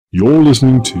You're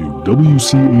listening to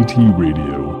WCAT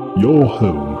Radio, your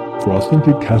home for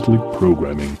authentic Catholic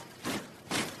programming.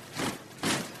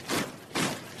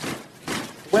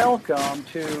 Welcome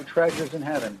to Treasures in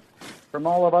Heaven. From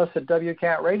all of us at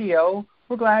WCAT Radio,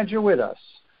 we're glad you're with us.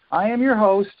 I am your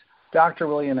host, Dr.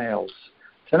 William Ayles.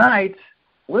 Tonight,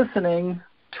 listening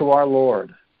to our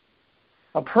Lord.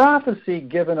 A prophecy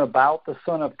given about the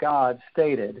Son of God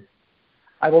stated,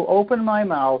 "I will open my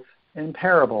mouth in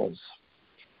parables.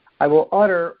 I will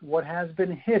utter what has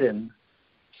been hidden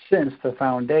since the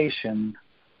foundation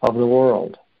of the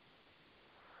world."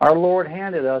 Our Lord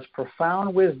handed us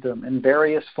profound wisdom in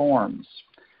various forms,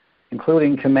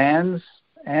 including commands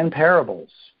and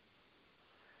parables.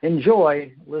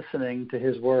 Enjoy listening to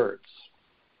his words.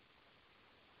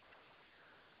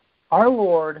 Our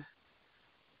Lord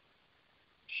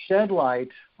shed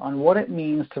light on what it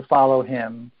means to follow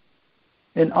him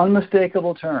in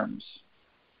unmistakable terms.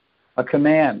 A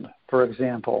command, for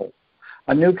example,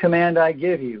 "A new command I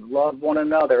give you, love one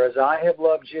another as I have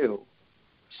loved you.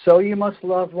 So you must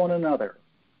love one another.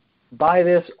 By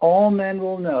this all men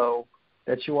will know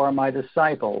that you are my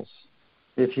disciples,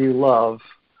 if you love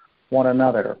one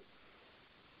another."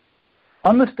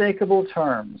 Unmistakable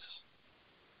terms.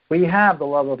 We have the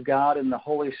love of God and the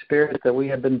Holy Spirit that we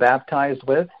have been baptized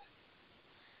with.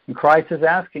 And Christ is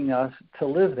asking us to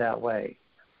live that way,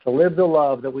 to live the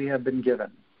love that we have been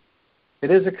given. It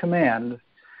is a command,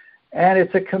 and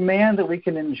it's a command that we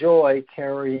can enjoy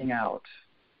carrying out,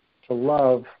 to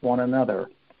love one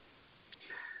another.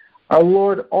 Our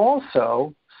Lord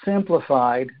also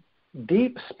simplified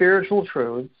deep spiritual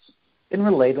truths in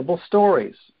relatable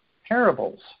stories,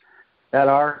 parables, that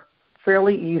are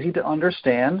fairly easy to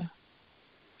understand,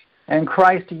 and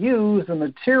Christ used the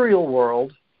material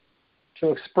world to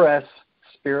express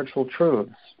spiritual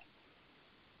truths.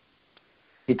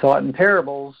 He taught in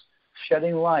parables,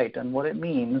 shedding light on what it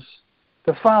means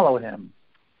to follow him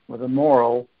with a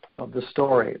moral of the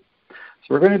story. So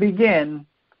we're going to begin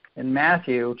in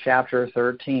Matthew chapter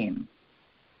 13.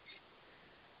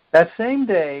 That same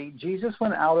day, Jesus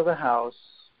went out of the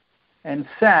house and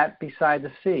sat beside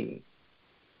the sea,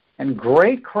 and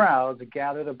great crowds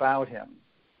gathered about him.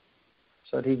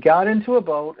 So that he got into a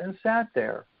boat and sat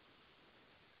there,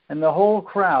 and the whole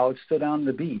crowd stood on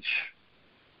the beach.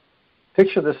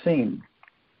 Picture the scene.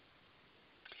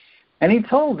 And he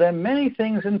told them many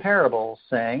things in parables,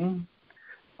 saying,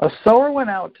 "A sower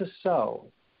went out to sow.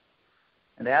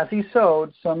 And as he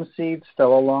sowed, some seeds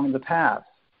fell along the path,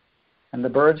 and the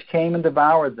birds came and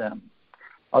devoured them.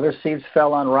 Other seeds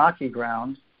fell on rocky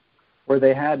ground, where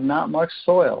they had not much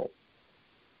soil.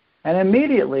 And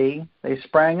immediately they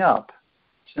sprang up,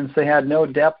 since they had no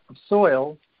depth of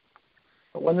soil.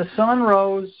 But when the sun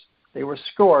rose, they were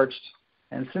scorched,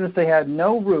 and since they had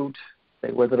no root,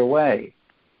 they withered away.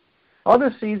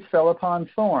 Other seeds fell upon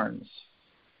thorns,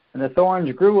 and the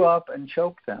thorns grew up and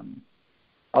choked them.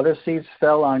 Other seeds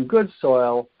fell on good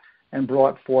soil and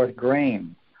brought forth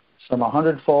grain, some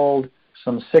 100-fold,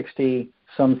 some 60,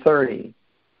 some 30.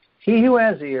 He who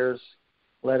has ears,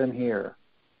 let him hear."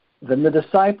 Then the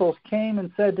disciples came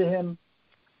and said to him,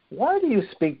 "Why do you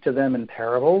speak to them in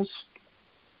parables?"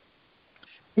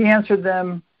 He answered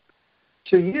them,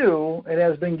 "To you it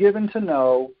has been given to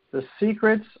know the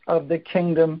secrets of the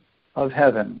kingdom of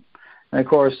heaven." And of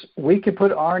course, we could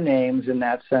put our names in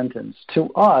that sentence.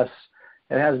 To us,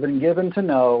 it has been given to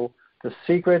know the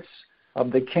secrets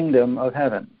of the kingdom of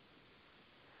heaven.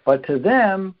 But to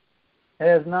them, it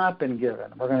has not been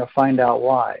given. We're going to find out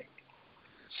why.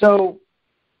 So,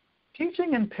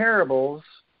 teaching in parables,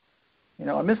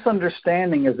 a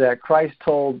misunderstanding is that Christ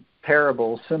told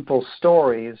parables, simple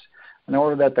stories, in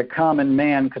order that the common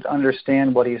man could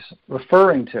understand what he's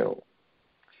referring to.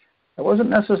 That wasn't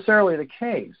necessarily the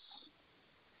case.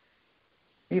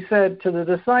 He said to the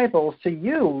disciples, "To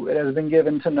you it has been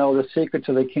given to know the secrets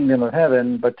of the kingdom of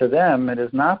heaven, but to them it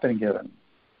has not been given.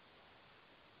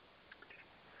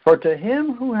 For to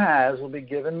him who has will be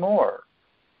given more,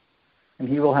 and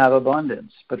he will have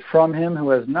abundance. But from him who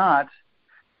has not,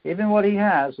 even what he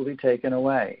has will be taken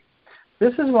away.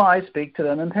 This is why I speak to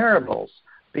them in parables,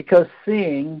 because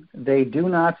seeing they do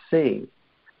not see,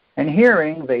 and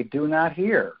hearing they do not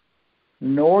hear,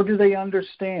 nor do they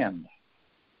understand.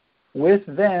 With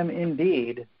them,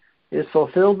 indeed, is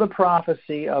fulfilled the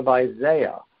prophecy of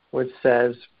Isaiah, which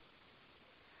says,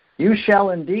 'You shall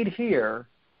indeed hear,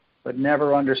 but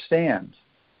never understand.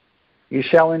 You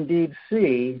shall indeed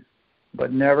see,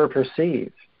 but never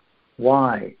perceive.'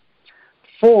 Why?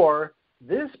 For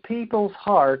this people's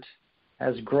heart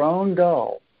has grown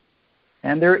dull,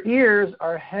 and their ears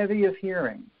are heavy of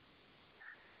hearing,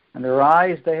 and their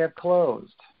eyes they have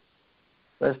closed.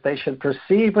 lest they should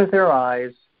perceive with their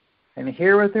eyes, and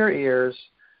hear with their ears,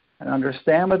 and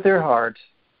understand with their heart,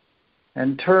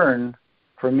 and turn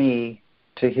for me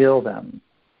to heal them.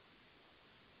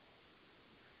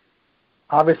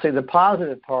 Obviously, the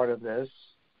positive part of this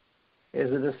is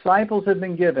the disciples have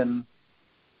been given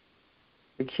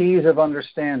the keys of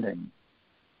understanding.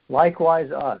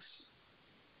 Likewise, us.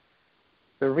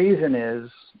 The reason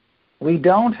is we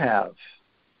don't have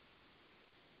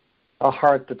a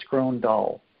heart that's grown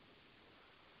dull.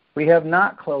 We have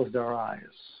not closed our eyes.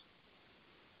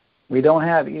 We don't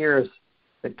have ears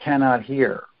that cannot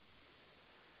hear.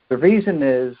 The reason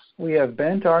is we have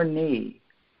bent our knee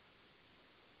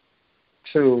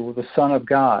to the Son of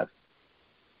God,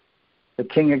 the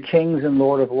King of Kings and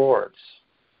Lord of Lords.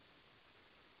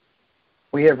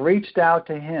 We have reached out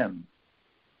to Him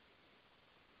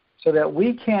so that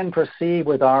we can perceive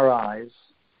with our eyes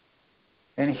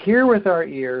and hear with our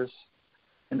ears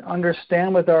and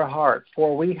understand with our heart,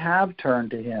 for we have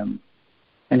turned to Him,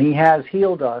 and He has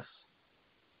healed us,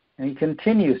 and He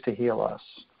continues to heal us.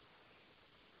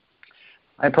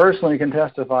 I personally can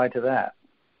testify to that.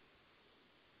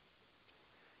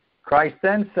 Christ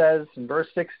then says in verse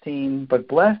 16, "But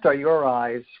blessed are your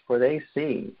eyes, for they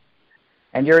see,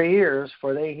 and your ears,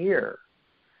 for they hear.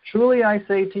 Truly I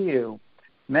say to you,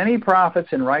 many prophets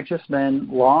and righteous men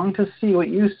longed to see what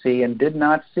you see and did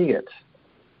not see it,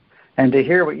 and to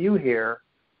hear what you hear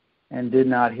and did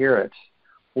not hear it."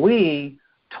 We,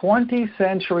 20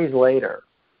 centuries later,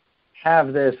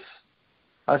 have this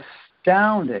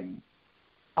astounding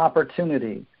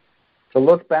opportunity to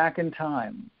look back in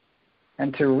time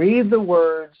and to read the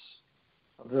words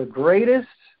of the greatest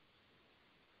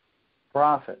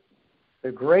prophet,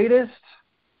 the greatest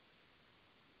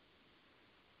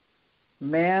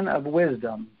man of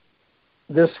wisdom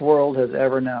this world has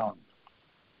ever known,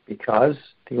 because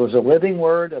he was a living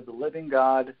word of the living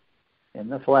God in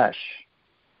the flesh.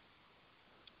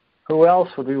 Who else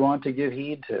would we want to give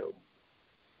heed to?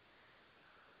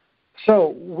 So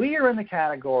we are in the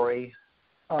category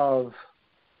of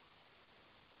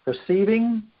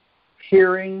perceiving,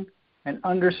 hearing, and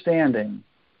understanding.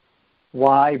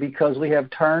 Why? Because we have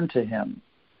turned to Him.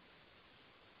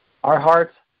 Our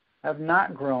hearts have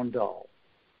not grown dull.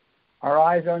 Our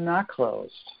eyes are not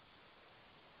closed.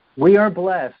 We are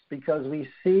blessed because we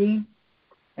see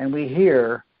and we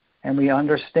hear and we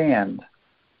understand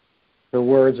the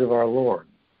words of our Lord.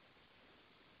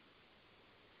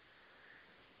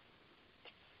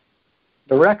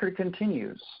 The record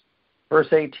continues.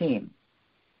 Verse 18.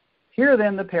 Hear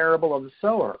then the parable of the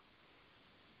sower.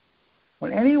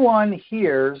 When anyone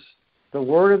hears the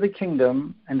word of the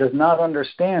kingdom and does not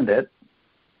understand it,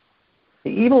 the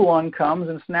evil one comes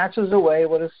and snatches away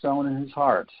what is sown in his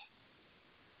heart.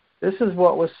 This is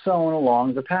what was sown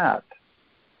along the path.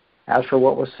 As for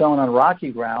what was sown on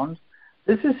rocky ground,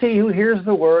 this is he who hears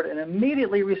the word and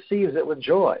immediately receives it with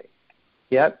joy.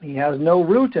 Yet he has no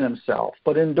root in himself,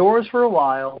 but endures for a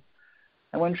while.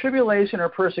 And when tribulation or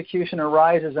persecution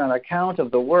arises on account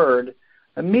of the word,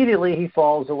 immediately he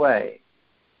falls away.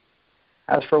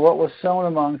 As for what was sown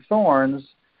among thorns,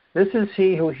 this is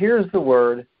he who hears the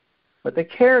word, but the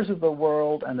cares of the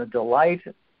world and the delight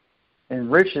in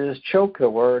riches choke the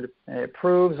word, and it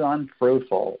proves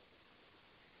unfruitful.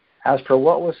 As for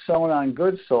what was sown on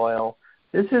good soil,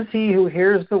 this is he who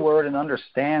hears the word and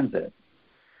understands it.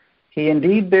 He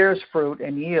indeed bears fruit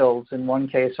and yields, in one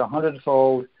case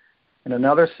 100-fold, in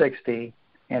another 60,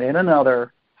 and in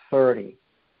another 30.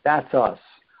 That's us.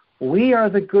 We are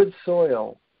the good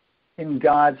soil in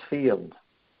God's field.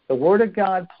 The Word of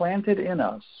God planted in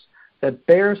us that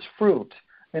bears fruit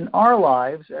in our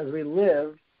lives as we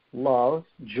live love,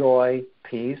 joy,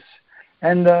 peace,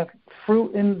 and the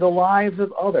fruit in the lives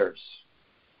of others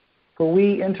who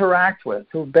we interact with,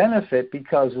 who benefit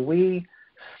because we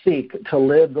seek to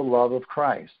live the love of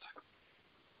Christ.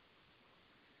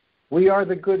 We are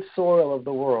the good soil of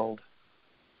the world.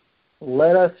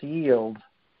 Let us yield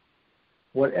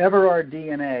whatever our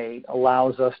DNA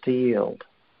allows us to yield,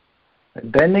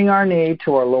 bending our knee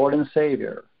to our Lord and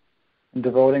Savior, and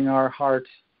devoting our heart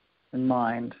and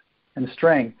mind and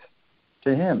strength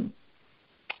to Him.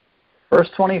 Verse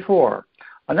 24,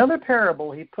 another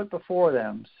parable he put before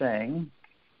them, saying,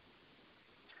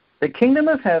 the kingdom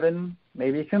of heaven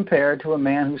may be compared to a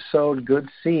man who sowed good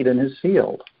seed in his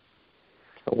field.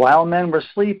 But while men were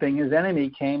sleeping, his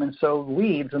enemy came and sowed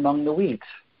weeds among the wheat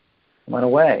and went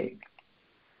away.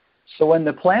 So when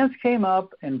the plants came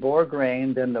up and bore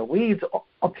grain, then the weeds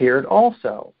appeared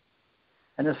also.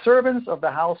 And the servants of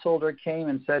the householder came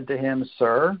and said to him,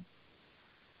 Sir,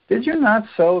 did you not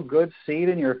sow good seed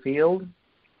in your field?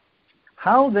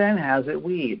 How then has it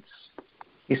weeds?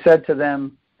 He said to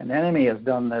them, "An enemy has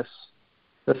done this."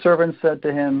 The servants said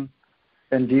to him,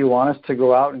 "Then do you want us to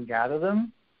go out and gather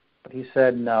them?" But he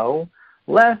said, "No,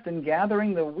 lest in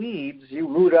gathering the weeds you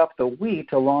root up the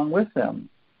wheat along with them.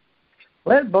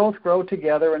 Let both grow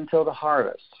together until the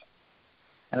harvest.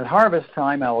 And at harvest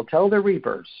time I will tell the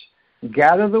reapers,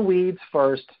 gather the weeds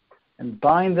first and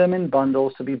bind them in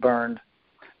bundles to be burned,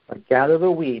 but gather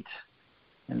the wheat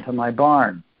into my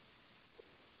barn."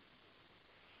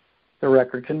 The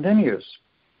record continues.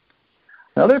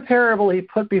 Another parable he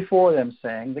put before them,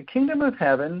 saying, "The kingdom of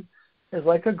heaven is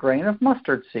like a grain of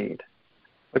mustard seed,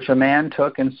 which a man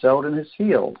took and sowed in his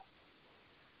field.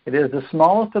 It is the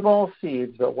smallest of all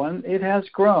seeds, but when it has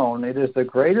grown, it is the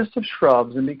greatest of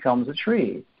shrubs and becomes a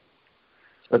tree.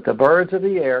 But the birds of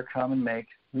the air come and make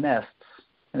nests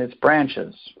in its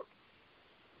branches."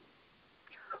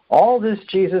 All this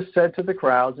Jesus said to the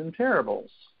crowds in parables.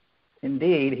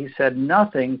 Indeed, he said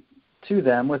nothing to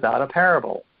them without a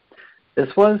parable.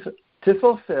 This was to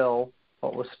fulfill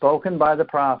what was spoken by the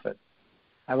prophet.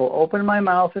 "I will open my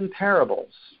mouth in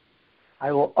parables.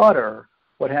 I will utter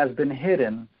what has been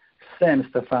hidden since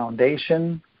the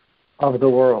foundation of the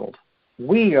world."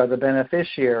 We are the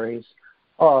beneficiaries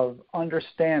of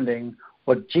understanding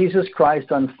what Jesus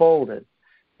Christ unfolded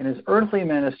in his earthly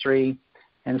ministry,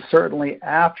 and certainly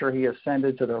after he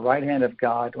ascended to the right hand of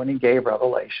God when he gave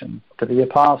revelation to the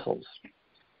apostles.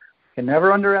 You can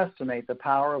never underestimate the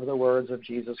power of the words of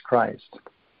Jesus Christ.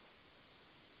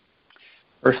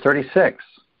 Verse 36,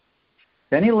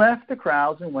 "Then he left the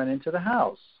crowds and went into the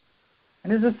house.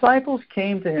 And his disciples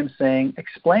came to him, saying,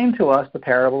 'Explain to us the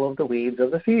parable of the weeds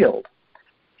of the field.'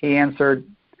 He answered,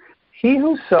 'He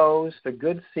who sows the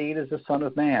good seed is the Son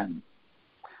of Man.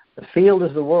 The field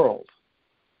is the world,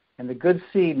 and the good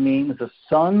seed means the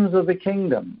sons of the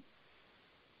kingdom.'"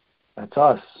 That's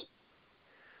us.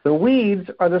 "The weeds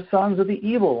are the sons of the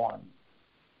evil one,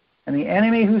 and the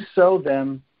enemy who sowed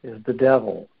them is the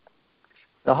devil.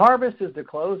 The harvest is the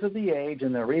close of the age,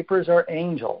 and the reapers are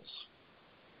angels.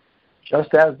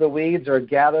 Just as the weeds are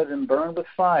gathered and burned with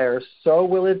fire, so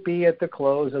will it be at the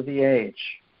close of the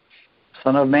age. The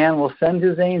Son of Man will send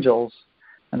his angels,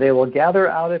 and they will gather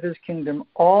out of his kingdom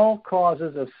all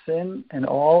causes of sin and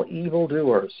all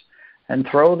evildoers, and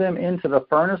throw them into the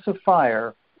furnace of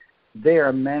fire.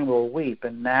 There men will weep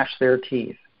and gnash their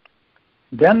teeth.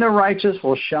 Then the righteous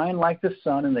will shine like the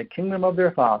sun in the kingdom of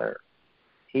their Father.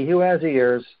 He who has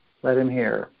ears, let him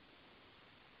hear."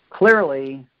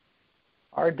 Clearly,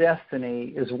 our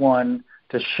destiny is one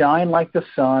to shine like the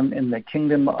sun in the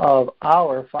kingdom of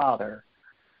our Father,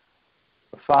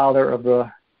 the Father of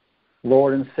the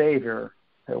Lord and Savior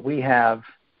that we have,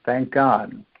 thank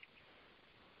God.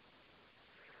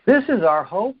 This is our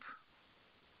hope.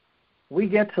 We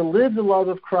get to live the love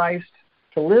of Christ,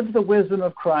 to live the wisdom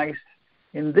of Christ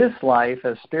in this life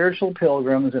as spiritual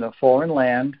pilgrims in a foreign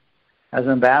land, as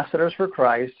ambassadors for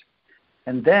Christ,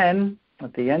 and then,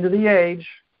 at the end of the age,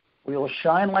 we will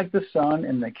shine like the sun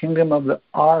in the kingdom of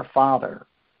our Father.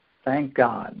 Thank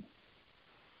God.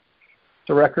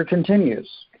 The record continues.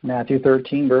 Matthew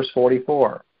 13, verse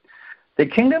 44. "The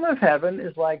kingdom of heaven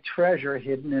is like treasure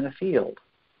hidden in a field,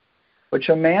 which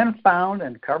a man found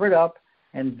and covered up,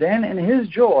 and then in his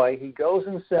joy he goes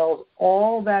and sells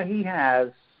all that he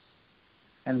has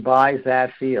and buys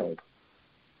that field."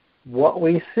 What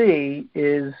we see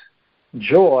is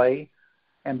joy,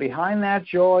 and behind that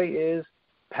joy is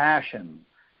passion.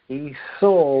 He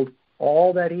sold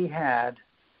all that he had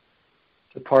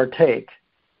to partake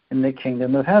in the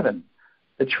kingdom of heaven.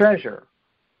 The treasure,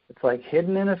 it's like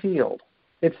hidden in a field.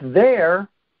 It's there,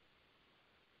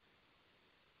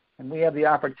 and we have the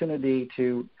opportunity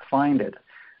to find it.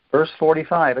 Verse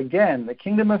 45, again, "The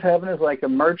kingdom of heaven is like a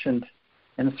merchant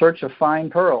in search of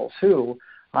fine pearls, who,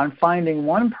 on finding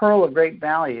one pearl of great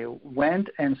value, went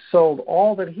and sold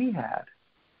all that he had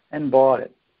and bought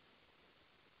it."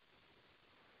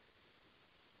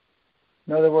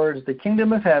 In other words, the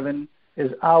kingdom of heaven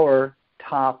is our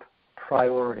top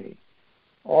priority.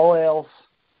 All else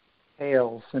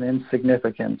pales in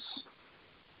insignificance.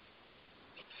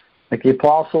 Like the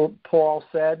Apostle Paul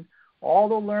said, all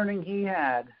the learning he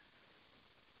had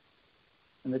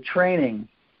and the training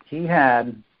he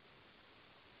had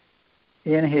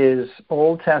in his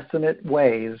Old Testament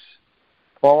ways,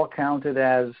 Paul counted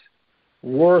as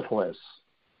worthless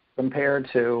compared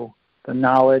to the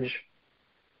knowledge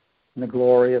and the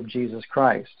glory of Jesus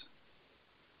Christ.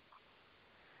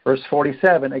 Verse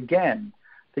 47, again,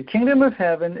 "The kingdom of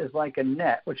heaven is like a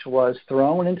net which was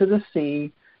thrown into the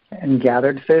sea and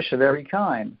gathered fish of every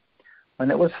kind. When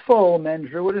it was full, men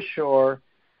drew it ashore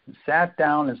and sat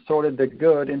down and sorted the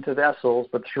good into vessels,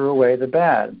 but threw away the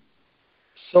bad.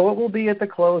 So it will be at the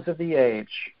close of the age.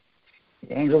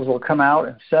 The angels will come out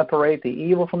and separate the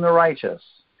evil from the righteous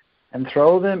and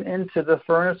throw them into the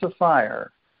furnace of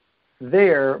fire.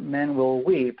 There men will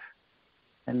weep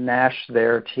and gnash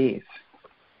their teeth.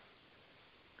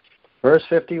 Verse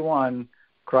 51,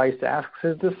 Christ asks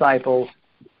his disciples,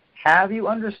 have you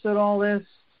understood all this?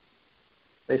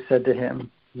 They said to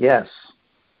him, yes.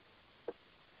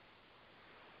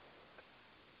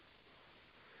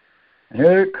 And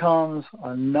here comes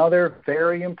another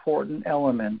very important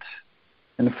element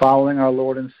in following our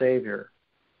Lord and Savior.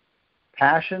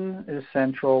 Passion is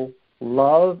central.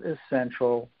 Love is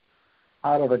central.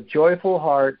 Out of a joyful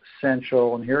heart,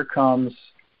 central. And here comes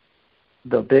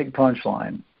the big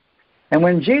punchline. And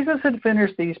when Jesus had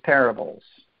finished these parables,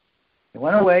 he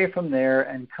went away from there,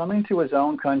 and coming to his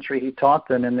own country, he taught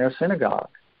them in their synagogue,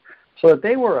 so that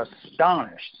they were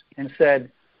astonished and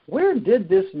said, where did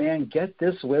this man get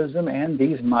this wisdom and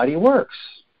these mighty works?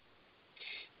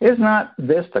 Is not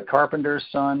this the carpenter's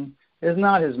son? Is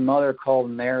not his mother called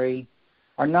Mary?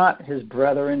 Are not his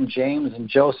brethren James and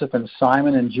Joseph and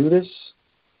Simon and Judas?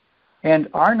 And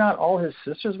are not all his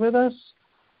sisters with us?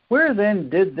 Where then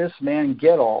did this man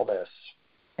get all this?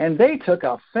 And they took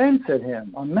offense at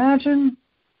him. Imagine,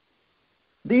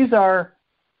 these are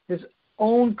his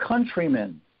own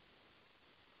countrymen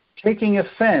taking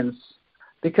offense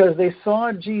because they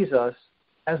saw Jesus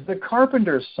as the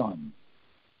carpenter's son.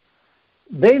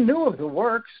 They knew of the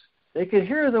works. They could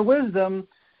hear the wisdom.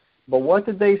 But what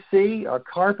did they see? A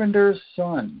carpenter's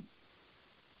son.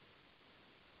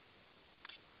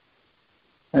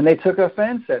 And they took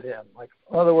offense at him. Like,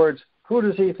 in other words, who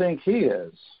does he think he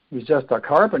is? He's just a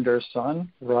carpenter's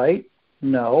son, right?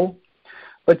 No.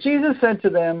 But Jesus said to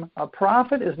them, a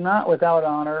prophet is not without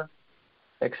honor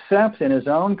except in his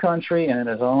own country and in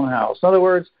his own house. In other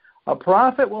words, a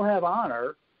prophet will have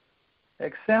honor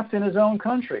except in his own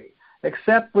country,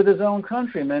 except with his own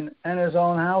countrymen and his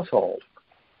own household.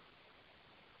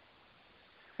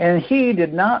 And he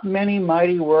did not many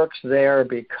mighty works there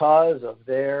because of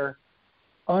their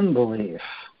unbelief.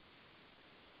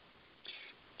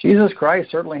 Jesus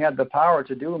Christ certainly had the power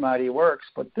to do mighty works,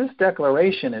 but this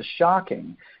declaration is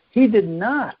shocking. He did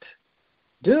not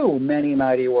do many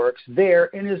mighty works there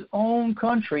in his own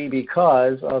country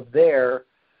because of their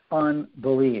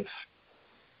unbelief.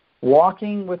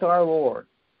 Walking with our Lord,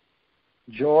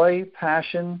 joy,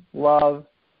 passion, love,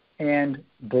 and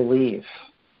belief.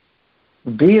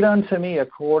 Be it unto me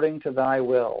according to thy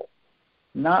will.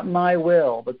 Not my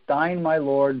will, but thine, my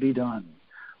Lord, be done.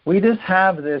 We just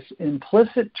have this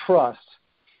implicit trust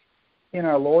in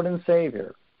our Lord and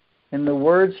Savior, in the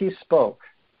words he spoke,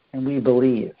 and we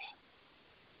believe.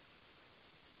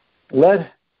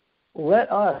 Let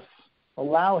us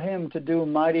allow him to do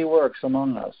mighty works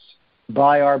among us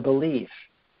by our belief.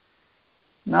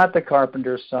 Not the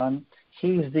carpenter's son.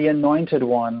 He's the anointed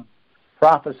one,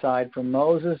 prophesied from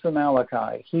Moses to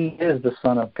Malachi. He is the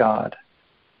Son of God.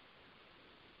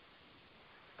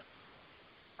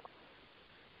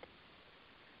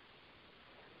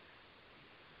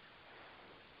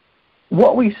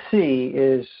 What we see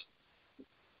is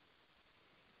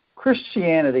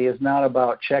Christianity is not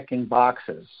about checking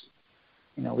boxes.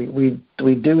 You know,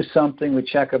 we do something, we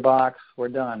check a box, we're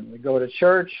done. We go to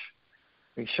church,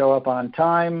 we show up on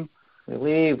time, we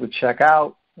leave, we check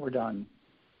out, we're done.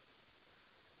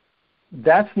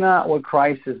 That's not what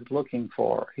Christ is looking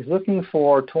for. He's looking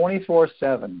for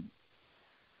 24/7.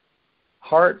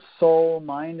 Heart, soul,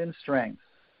 mind, and strength.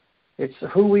 It's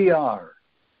who we are.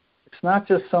 It's not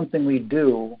just something we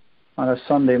do on a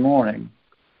Sunday morning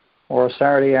or a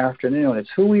Saturday afternoon. It's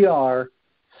who we are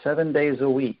 7 days a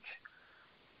week.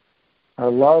 Our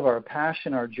love, our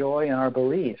passion, our joy, and our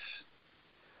belief.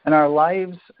 And our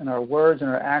lives and our words and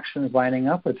our actions lining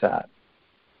up with that.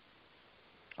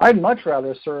 I'd much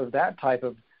rather serve that type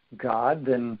of God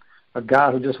than a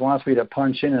God who just wants me to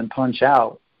punch in and punch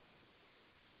out.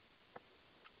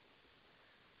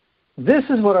 This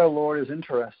is what our Lord is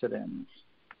interested in.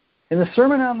 In the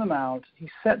Sermon on the Mount, he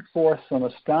set forth some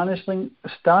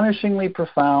astonishingly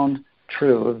profound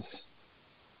truths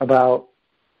about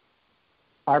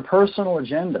our personal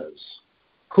agendas,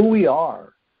 who we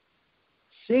are,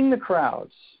 seeing the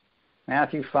crowds.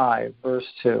 Matthew 5, verse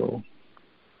 2.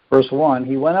 Verse 1,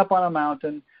 he went up on a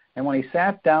mountain, and when he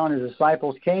sat down, his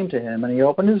disciples came to him, and he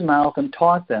opened his mouth and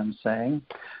taught them, saying,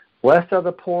 Blessed are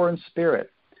the poor in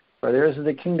spirit, for theirs is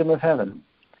the kingdom of heaven.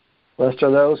 Blessed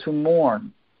are those who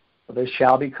mourn, for they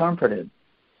shall be comforted.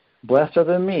 Blessed are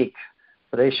the meek,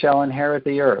 for they shall inherit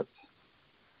the earth.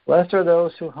 Blessed are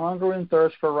those who hunger and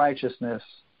thirst for righteousness,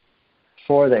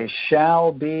 for they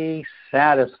shall be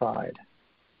satisfied.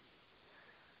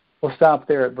 We'll stop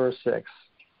there at verse 6.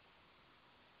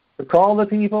 Recall the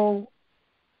people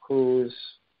whose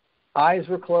eyes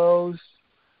were closed,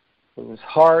 whose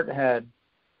heart had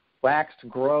waxed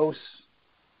gross,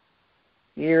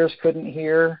 ears couldn't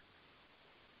hear.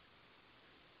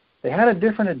 They had a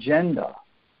different agenda.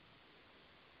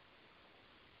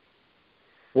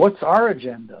 What's our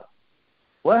agenda?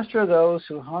 Blessed are those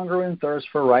who hunger and thirst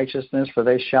for righteousness, for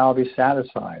they shall be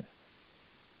satisfied.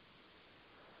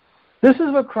 This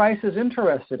is what Christ is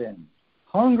interested in,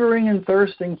 hungering and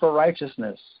thirsting for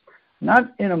righteousness.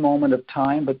 Not in a moment of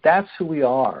time, but that's who we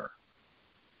are.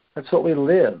 That's what we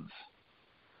live.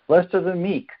 Blessed are the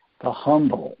meek, the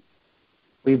humble.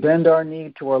 We bend our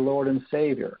knee to our Lord and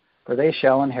Savior, for they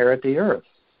shall inherit the earth.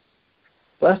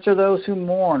 Blessed are those who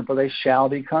mourn, for they shall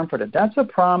be comforted. That's a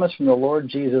promise from the Lord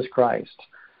Jesus Christ.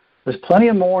 There's plenty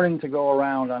of mourning to go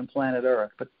around on planet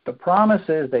Earth, but the promise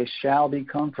is they shall be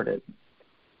comforted.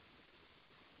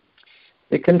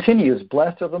 It continues,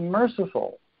 blessed are the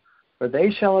merciful, for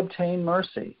they shall obtain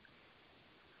mercy.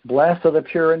 Blessed are the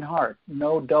pure in heart,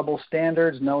 no double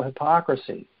standards, no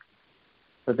hypocrisy,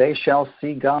 for they shall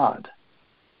see God.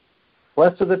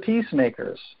 Blessed are the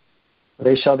peacemakers, for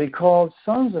they shall be called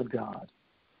sons of God.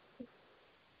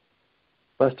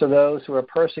 Blessed are those who are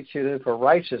persecuted for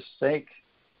righteous sake,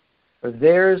 for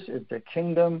theirs is the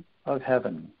kingdom of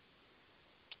heaven.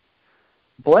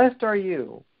 Blessed are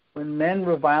you when men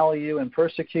revile you and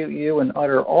persecute you and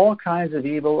utter all kinds of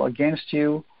evil against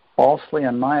you falsely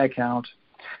on my account.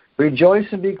 Rejoice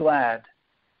and be glad,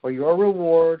 for your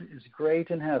reward is great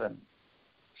in heaven.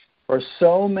 For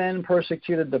so men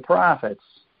persecuted the prophets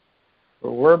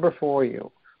who were before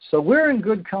you. So we're in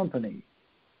good company.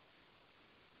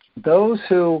 Those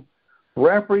who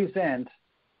represent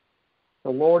the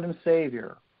Lord and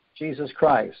Savior, Jesus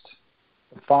Christ,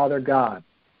 the Father God,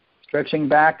 stretching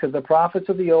back to the prophets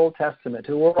of the Old Testament,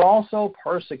 who were also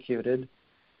persecuted,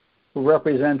 who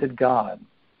represented God.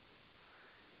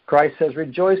 Christ says,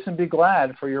 rejoice and be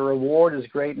glad, for your reward is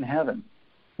great in heaven.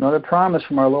 Another promise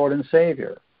from our Lord and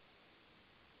Savior.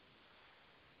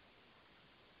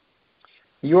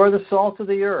 You are the salt of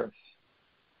the earth.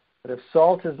 But if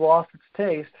salt has lost its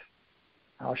taste,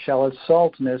 how shall its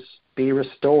saltness be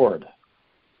restored?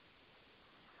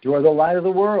 You are the light of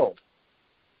the world.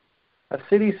 A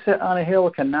city set on a hill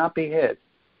cannot be hid,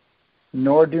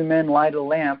 nor do men light a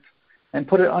lamp and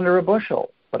put it under a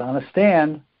bushel, but on a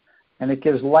stand, and it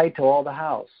gives light to all the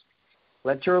house.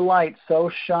 Let your light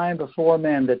so shine before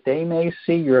men that they may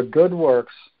see your good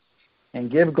works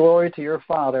and give glory to your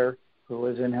Father who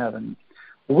is in heaven.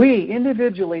 We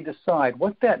individually decide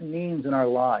what that means in our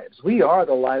lives. We are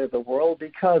the light of the world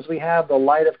because we have the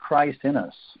light of Christ in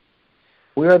us.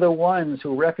 We are the ones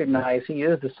who recognize He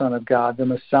is the Son of God, the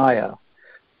Messiah,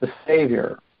 the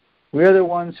Savior. We are the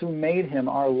ones who made Him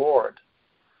our Lord.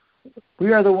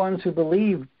 We are the ones who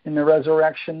believe in the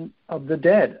resurrection of the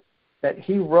dead, that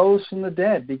He rose from the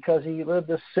dead because He lived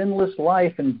a sinless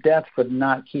life and death could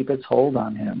not keep its hold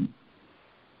on Him.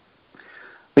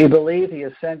 We believe He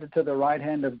ascended to the right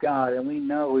hand of God, and we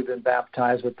know we've been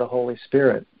baptized with the Holy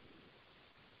Spirit.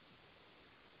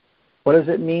 What does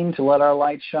it mean to let our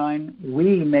light shine?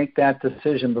 We make that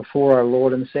decision before our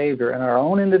Lord and Savior in our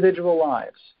own individual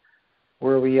lives,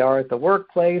 where we are at the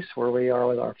workplace, where we are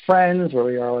with our friends, where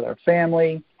we are with our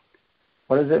family.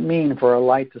 What does it mean for our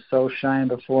light to so shine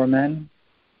before men?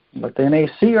 But they may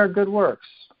see our good works.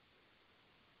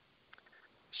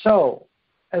 So,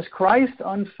 as Christ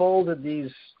unfolded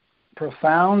these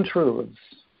profound truths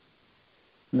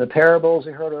in the parables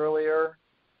we heard earlier,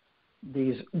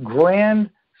 these grand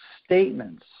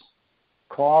statements,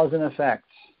 cause and effect,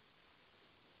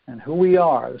 and who we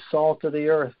are, the salt of the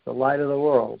earth, the light of the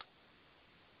world,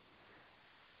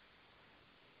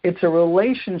 it's a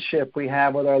relationship we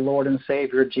have with our Lord and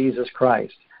Savior, Jesus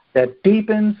Christ, that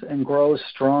deepens and grows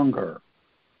stronger.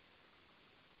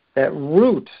 That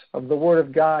root of the Word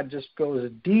of God just goes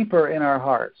deeper in our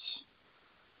hearts.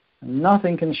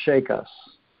 Nothing can shake us.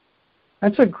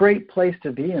 That's a great place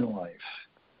to be in life,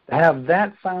 to have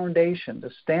that foundation, to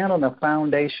stand on the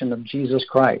foundation of Jesus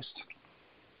Christ.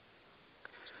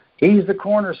 He's the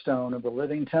cornerstone of the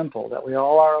living temple that we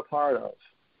all are a part of.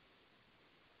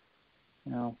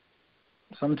 You know,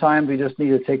 sometimes we just need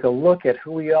to take a look at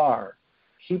who we are,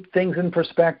 keep things in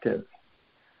perspective.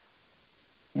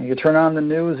 You turn on the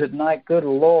news at night, good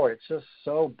Lord, it's just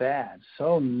so bad,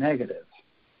 so negative.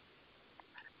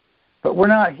 But we're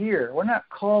not here. We're not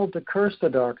called to curse the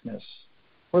darkness.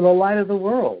 We're the light of the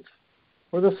world.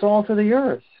 We're the salt of the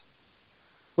earth.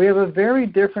 We have a very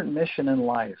different mission in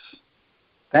life.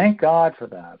 Thank God for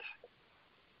that.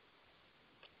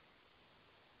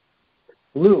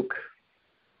 Luke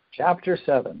chapter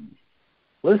 7,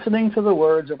 listening to the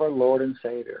words of our Lord and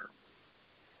Savior.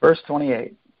 Verse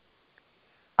 28,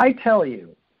 I tell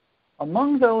you,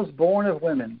 among those born of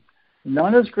women,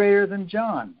 none is greater than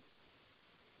John.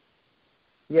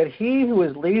 Yet he who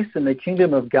is least in the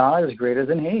kingdom of God is greater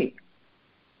than he.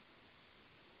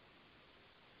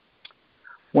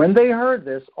 When they heard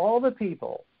this, all the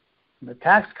people, the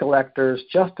tax collectors,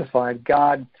 justified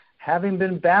God, having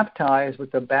been baptized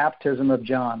with the baptism of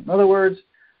John. In other words,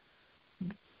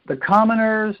 the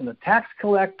commoners and the tax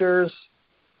collectors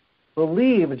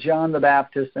believed John the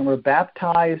Baptist and were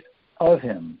baptized of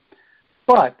him.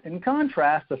 But in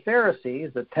contrast, the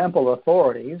Pharisees, the temple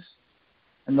authorities,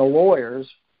 and the lawyers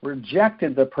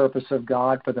rejected the purpose of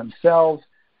God for themselves,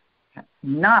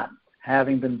 not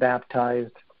having been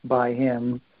baptized by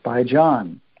him, by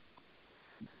John.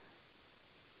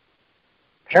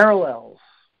 Parallels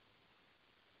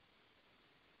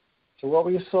to what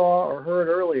we saw or heard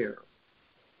earlier.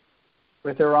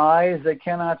 With their eyes they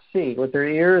cannot see, with their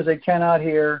ears they cannot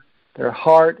hear, their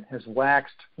heart has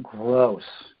waxed gross.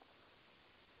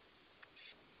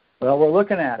 Well, we're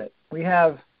looking at it. We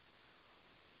have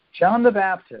John the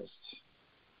Baptist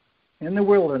in the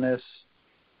wilderness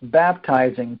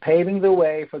baptizing, paving the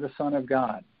way for the Son of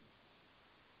God.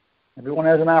 Everyone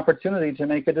has an opportunity to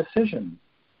make a decision.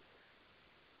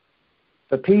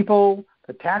 The people,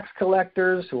 the tax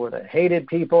collectors, who were the hated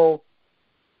people,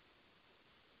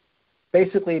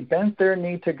 basically bent their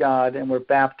knee to God and were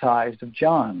baptized of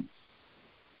John.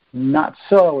 Not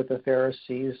so with the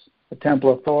Pharisees, the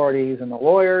temple authorities, and the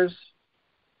lawyers.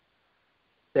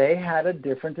 They had a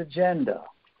different agenda.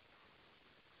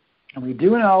 And we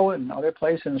do know in other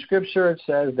places in Scripture it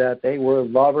says that they were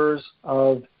lovers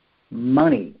of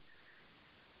money.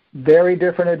 Very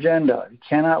different agenda. You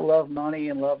cannot love money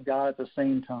and love God at the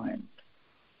same time.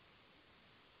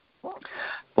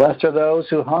 Blessed are those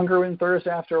who hunger and thirst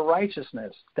after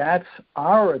righteousness. That's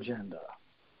our agenda.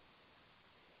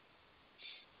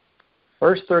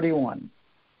 Verse 31.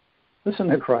 Listen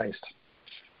to Christ.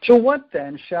 To what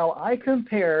then shall I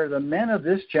compare the men of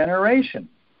this generation?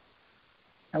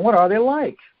 And what are they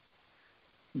like?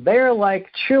 They are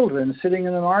like children sitting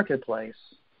in the marketplace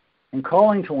and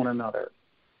calling to one another.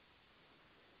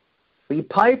 We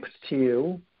piped to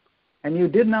you, and you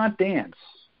did not dance.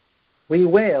 We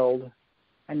wailed,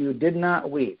 and you did not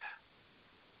weep.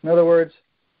 In other words,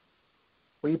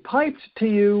 we piped to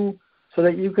you so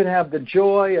that you could have the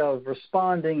joy of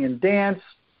responding and dance.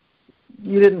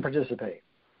 You didn't participate.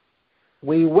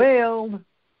 We wailed,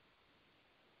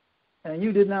 and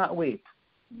you did not weep.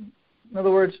 In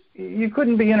other words, you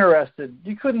couldn't be interested.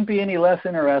 You couldn't be any less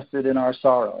interested in our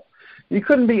sorrow. You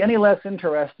couldn't be any less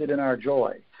interested in our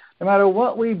joy. No matter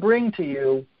what we bring to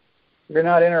you, you're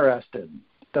not interested.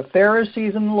 The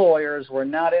Pharisees and lawyers were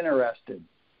not interested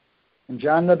in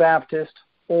John the Baptist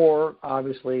or,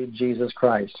 obviously, Jesus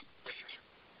Christ.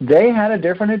 They had a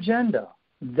different agenda.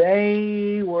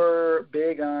 They were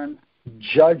big on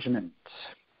judgment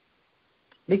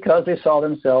because they saw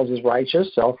themselves as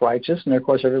righteous, self-righteous, and of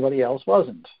course everybody else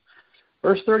wasn't.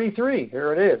 Verse 33,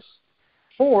 here it is.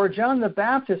 For John the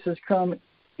Baptist has come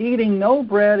eating no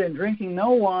bread and drinking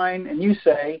no wine, and you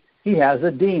say he has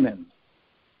a demon.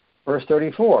 Verse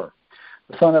 34,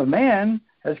 the Son of Man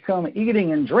has come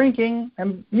eating and drinking,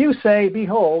 and you say,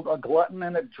 behold, a glutton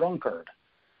and a drunkard,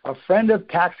 a friend of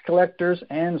tax collectors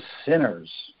and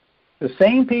sinners. The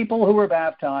same people who were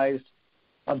baptized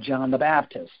of John the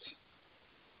Baptist.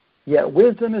 Yet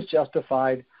wisdom is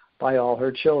justified by all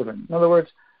her children. In other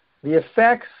words, the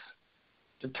effects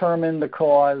determine the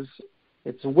cause.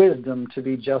 It's wisdom to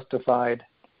be justified.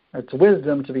 It's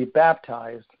wisdom to be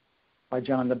baptized by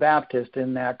John the Baptist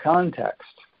in that context.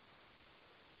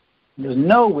 There's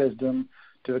no wisdom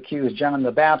to accuse John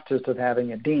the Baptist of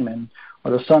having a demon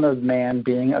or the Son of Man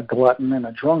being a glutton and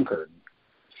a drunkard.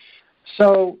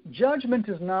 So judgment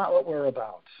is not what we're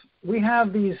about. We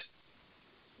have these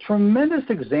tremendous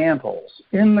examples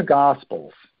in the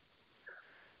Gospels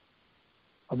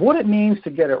of what it means to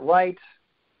get it right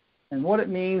and what it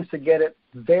means to get it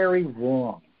very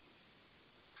wrong.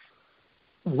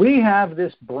 We have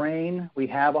this brain, we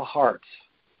have a heart.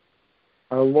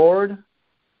 Our Lord,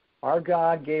 our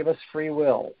God gave us free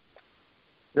will.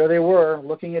 There they were,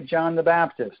 looking at John the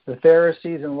Baptist. The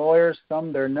Pharisees and lawyers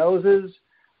thumbed their noses,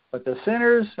 but the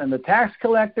sinners and the tax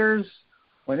collectors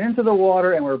went into the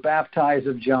water and were baptized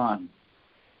of John.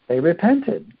 They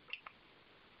repented.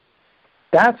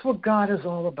 That's what God is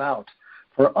all about,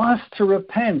 for us to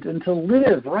repent and to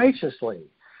live righteously,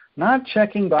 not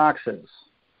checking boxes,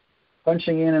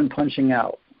 punching in and punching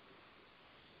out.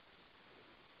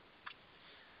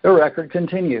 The record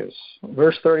continues.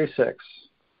 Verse 36.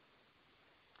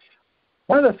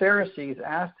 One of the Pharisees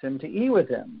asked him to eat with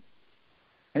him,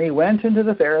 and he went into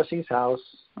the Pharisee's house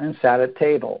and sat at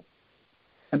table.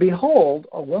 And behold,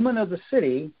 a woman of the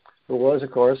city, who was,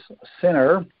 of course, a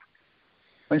sinner,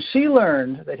 when she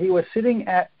learned that he was sitting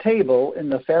at table in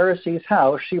the Pharisee's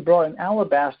house, she brought an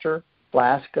alabaster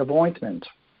flask of ointment.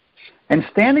 And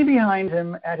standing behind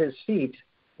him at his feet,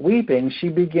 weeping, she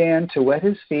began to wet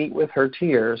his feet with her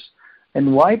tears,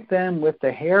 and wiped them with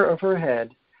the hair of her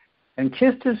head, and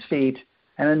kissed his feet,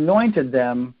 and anointed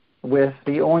them with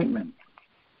the ointment.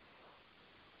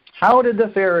 How did the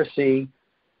Pharisee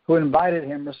who invited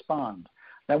him respond?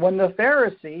 Now, when the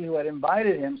Pharisee who had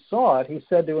invited him saw it, he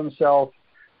said to himself,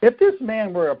 if this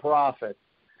man were a prophet,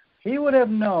 he would have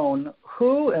known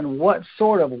who and what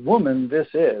sort of woman this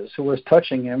is who was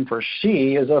touching him, for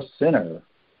she is a sinner.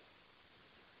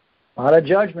 A lot of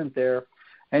judgment there.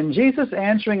 And Jesus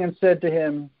answering and said to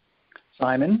him,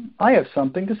 Simon, I have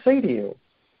something to say to you.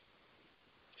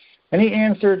 And he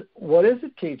answered, what is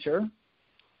it, teacher?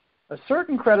 A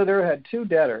certain creditor had 2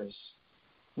 debtors.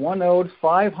 One owed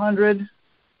 500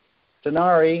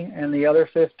 denarii and the other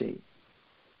 50.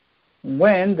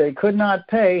 When they could not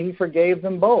pay, he forgave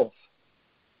them both.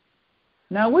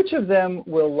 Now which of them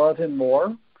will love him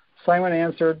more? Simon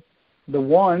answered, the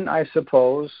one, I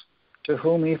suppose, to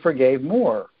whom he forgave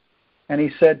more. And he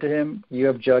said to him, you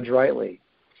have judged rightly.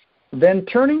 Then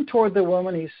turning toward the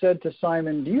woman, he said to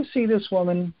Simon, do you see this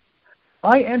woman?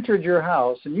 I entered your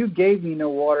house, and you gave me no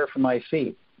water for my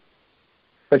feet.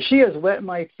 But she has wet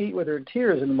my feet with her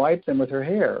tears and wiped them with her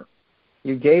hair.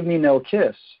 You gave me no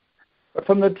kiss. But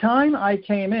from the time I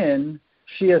came in,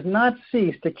 she has not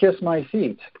ceased to kiss my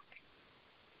feet.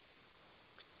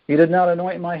 You did not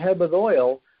anoint my head with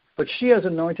oil, but she has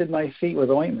anointed my feet with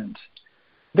ointment.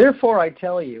 Therefore I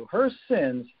tell you, her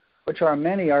sins, which are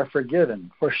many, are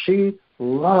forgiven, for she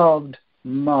loved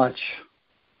much.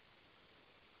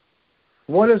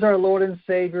 What is our Lord and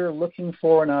Savior looking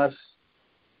for in us?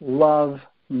 Love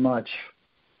much.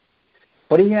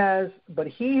 But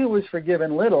he who is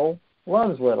forgiven little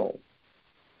loves little.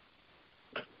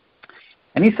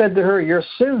 And he said to her, your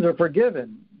sins are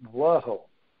forgiven. Whoa.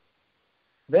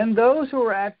 Then those who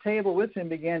were at table with him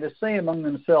began to say among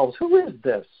themselves, who is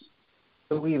this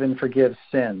who even forgives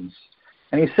sins?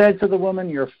 And he said to the woman,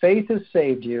 your faith has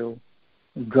saved you.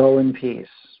 Go in peace.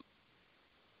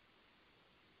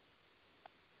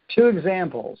 2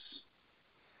 examples.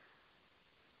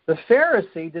 The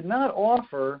Pharisee did not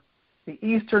offer the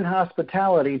Eastern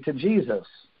hospitality to Jesus.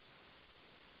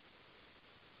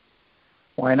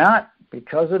 Why not?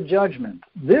 Because of judgment.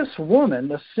 This woman,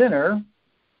 the sinner,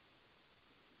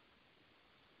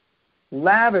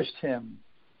 lavished him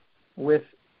with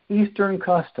Eastern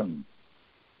custom.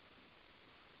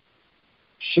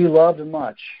 She loved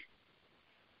much.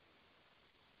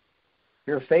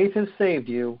 Your faith has saved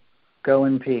you. Go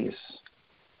in peace.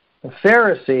 The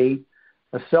Pharisee,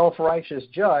 a self-righteous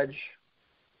judge,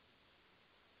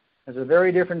 has a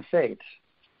very different fate.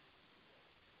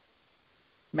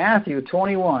 Matthew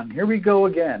 21. Here we go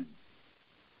again.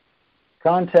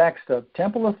 Context of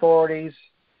temple authorities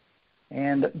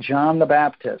and John the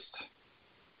Baptist.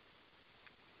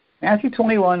 Matthew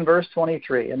 21, verse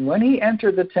 23. And when he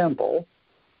entered the temple,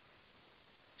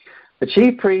 the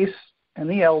chief priests and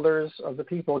the elders of the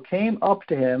people came up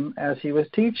to him as he was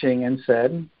teaching and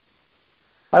said,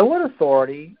 by what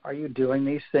authority are you doing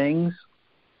these things?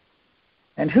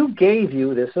 And who gave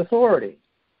you this authority?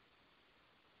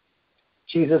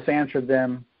 Jesus answered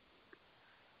them,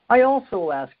 I also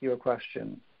will ask you a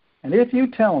question, and if you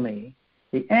tell me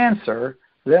the answer,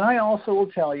 then I also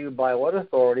will tell you by what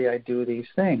authority I do these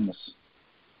things.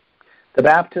 The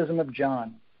baptism of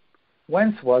John,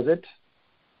 whence was it?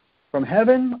 From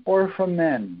heaven or from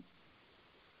men?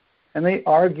 And they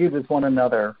argued with one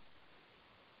another.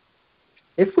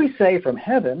 If we say from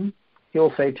heaven, he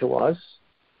will say to us,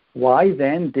 why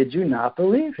then did you not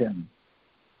believe him?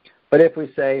 But if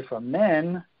we say from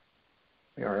men,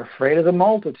 we are afraid of the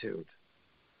multitude,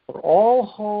 for all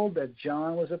hold that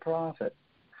John was a prophet.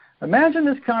 Imagine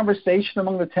this conversation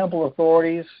among the temple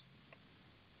authorities.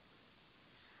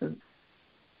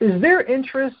 Is their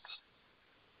interest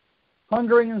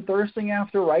hungering and thirsting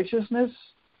after righteousness?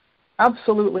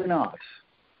 Absolutely not.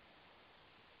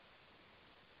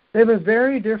 They have a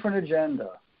very different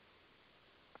agenda.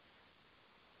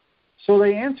 So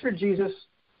they answered Jesus,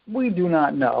 we do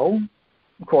not know.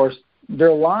 Of course,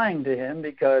 they're lying to him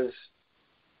because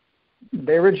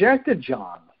they rejected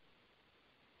John.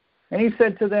 And he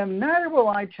said to them, neither will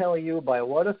I tell you by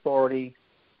what authority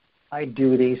I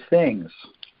do these things.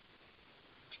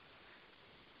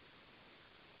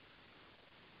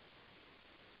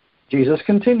 Jesus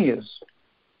continues.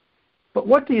 But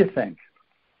what do you think?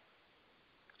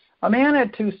 A man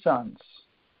had 2 sons,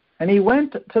 and he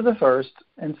went to the first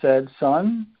and said,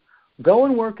 "Son, go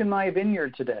and work in my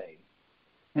vineyard today."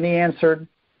 And he answered,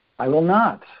 "I will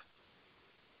not."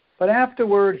 But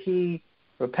afterward he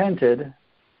repented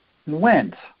and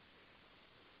went.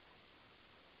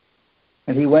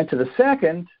 And he went to the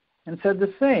second and said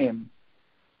the same.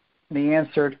 And he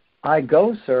answered, "I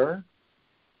go, sir,"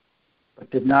 but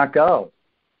did not go.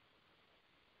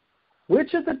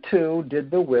 Which of the 2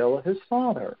 did the will of his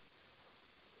father?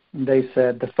 And they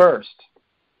said, "The first."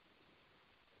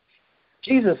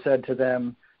 Jesus said to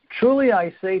them, "Truly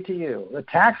I say to you, the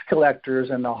tax collectors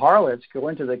and the harlots go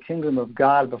into the kingdom of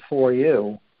God before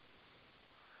you.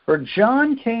 For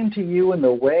John came to you in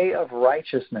the way of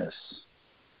righteousness,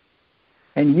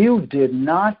 and you did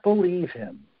not believe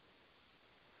him.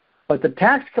 But the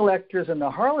tax collectors and the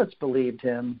harlots believed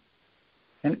him,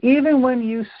 and even when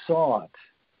you saw it,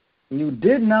 you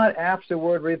did not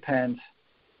afterward repent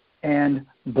and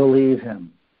believe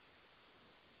him."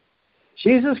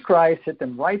 Jesus Christ hit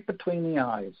them right between the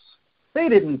eyes. They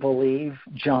didn't believe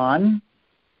John.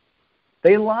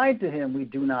 They lied to him, "We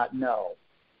do not know."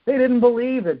 They didn't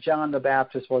believe that John the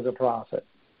Baptist was a prophet.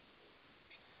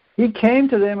 He came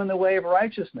to them in the way of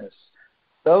righteousness.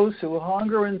 Those who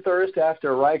hunger and thirst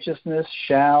after righteousness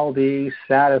shall be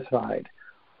satisfied.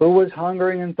 Who was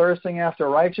hungering and thirsting after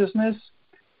righteousness?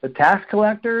 The tax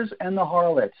collectors and the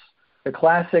harlots, the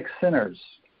classic sinners.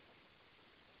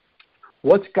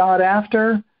 What's God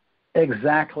after?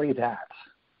 Exactly that.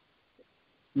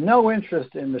 No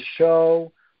interest in the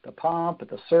show, the pomp,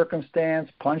 the circumstance,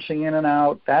 punching in and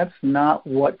out. That's not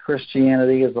what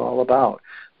Christianity is all about.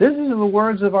 This is the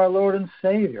words of our Lord and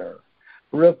Savior.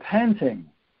 Repenting.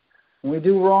 When we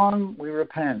do wrong, we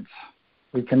repent.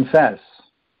 We confess.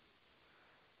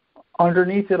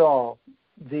 Underneath it all,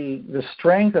 the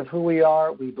strength of who we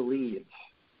are, we believe.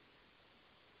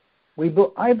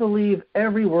 I believe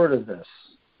every word of this.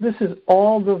 This is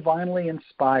all divinely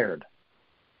inspired.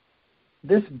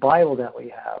 This Bible that we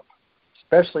have,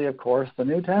 especially, of course, the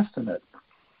New Testament.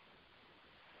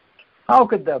 How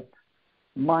could the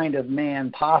mind of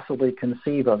man possibly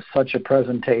conceive of such a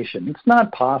presentation? It's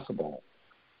not possible.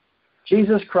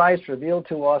 Jesus Christ revealed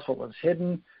to us what was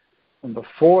hidden from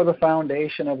before the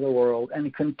foundation of the world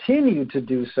and continued to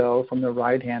do so from the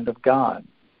right hand of God.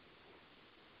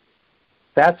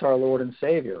 That's our Lord and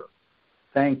Savior.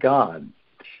 Thank God.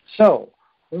 So,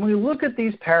 when we look at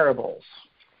these parables,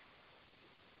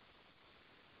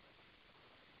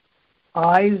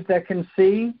 eyes that can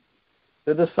see,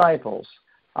 the disciples.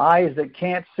 Eyes that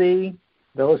can't see,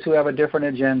 those who have a different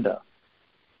agenda.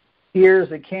 Ears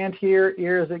that can't hear,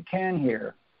 ears that can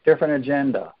hear, different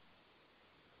agenda.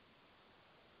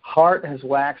 Heart has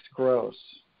waxed gross.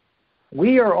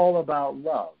 We are all about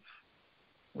love.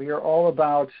 We are all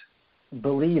about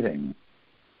believing.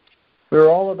 We're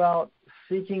all about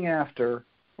seeking after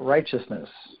righteousness.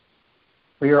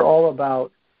 We are all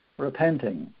about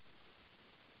repenting.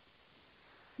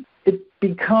 It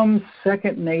becomes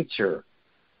second nature.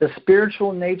 The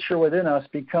spiritual nature within us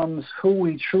becomes who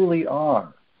we truly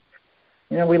are.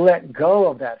 We let go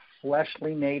of that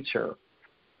fleshly nature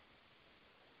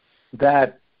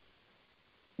that,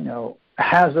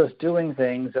 has us doing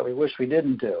things that we wish we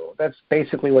didn't do. That's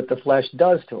basically what the flesh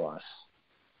does to us.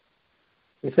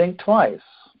 We think twice.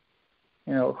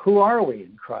 Who are we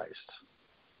in Christ?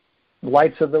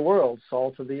 Lights of the world,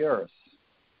 salt of the earth.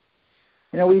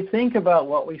 We think about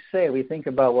what we say. We think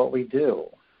about what we do.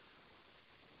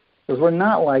 Because we're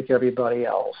not like everybody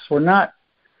else. We're not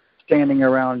standing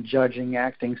around judging,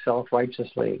 acting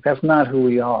self-righteously. That's not who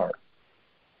we are.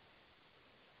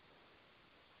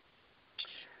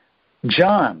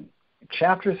 John,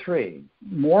 chapter 3,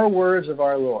 more words of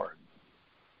our Lord.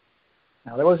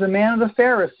 Now there was a man of the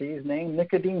Pharisees named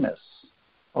Nicodemus,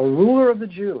 a ruler of the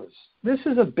Jews. This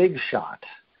is a big shot.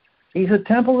 He's a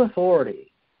temple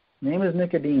authority. His name is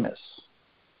Nicodemus.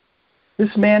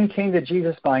 This man came to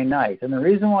Jesus by night. And the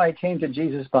reason why he came to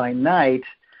Jesus by night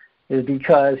is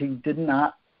because he did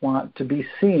not want to be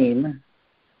seen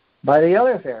by the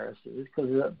other Pharisees,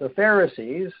 because the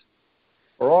Pharisees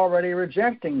were already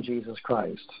rejecting Jesus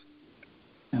Christ.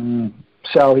 And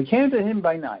so he came to him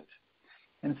by night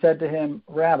and said to him,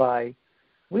 "Rabbi,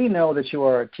 we know that you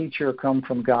are a teacher come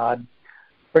from God,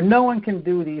 for no one can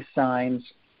do these signs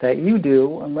that you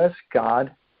do unless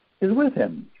God is with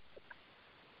him."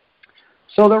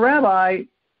 So the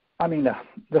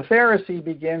Pharisee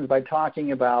begins by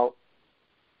talking about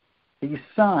these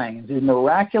signs, these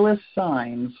miraculous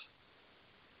signs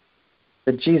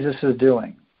that Jesus is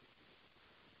doing.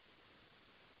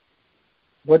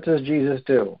 What does Jesus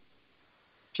do?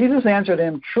 Jesus answered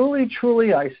him, "Truly,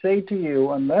 truly, I say to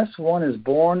you, unless one is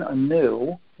born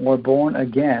anew or born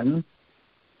again,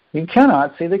 he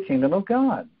cannot see the kingdom of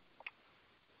God."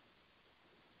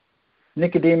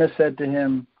 Nicodemus said to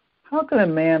him, "How can a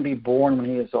man be born when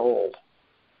he is old?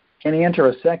 Can he enter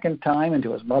a second time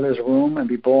into his mother's womb and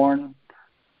be born?"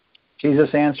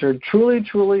 Jesus answered, "Truly,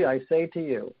 truly, I say to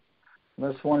you,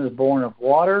 unless one is born of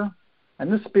water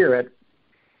and the Spirit,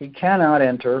 he cannot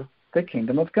enter the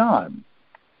kingdom of God.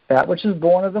 That which is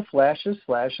born of the flesh is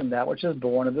flesh, and that which is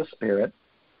born of the Spirit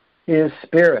is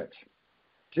spirit.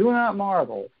 Do not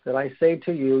marvel that I say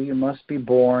to you, you must be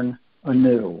born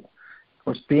anew." Of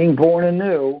course, being born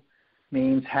anew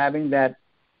means having that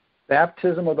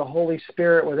baptism of the Holy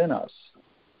Spirit within us.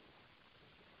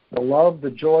 The love,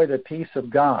 the joy, the peace of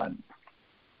God.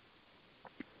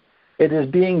 It is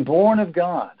being born of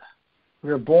God.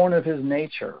 We are born of his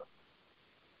nature.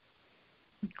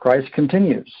 Christ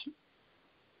continues,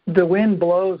 "The wind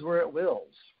blows where it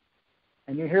wills,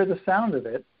 and you hear the sound of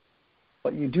it,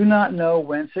 but you do not know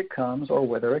whence it comes or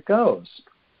whither it goes.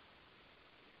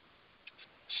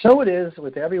 So it is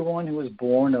with everyone who is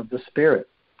born of the Spirit."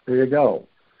 There you go.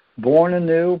 Born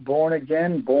anew, born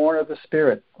again, born of the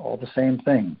Spirit, all the same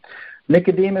thing.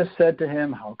 Nicodemus said to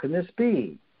him, "How can this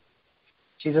be?"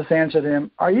 Jesus answered him,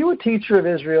 "Are you a teacher of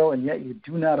Israel, and yet you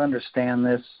do not understand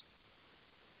this?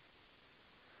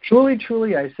 Truly,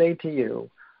 truly, I say to you,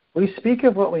 we speak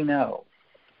of what we know,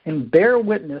 and bear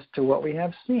witness to what we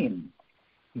have seen.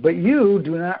 But you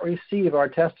do not receive our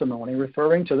testimony,"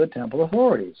 referring to the temple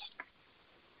authorities.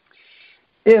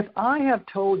 "If I have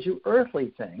told you earthly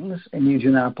things, and you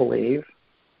do not believe,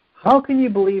 how can you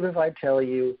believe if I tell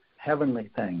you heavenly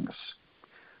things?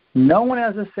 No one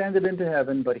has ascended into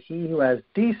heaven but he who has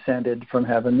descended from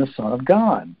heaven, the Son of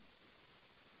God."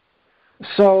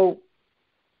 So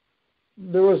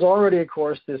there was already, of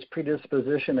course, this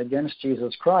predisposition against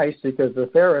Jesus Christ because the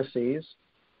Pharisees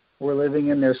were living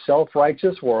in their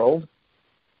self-righteous world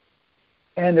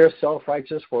and their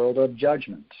self-righteous world of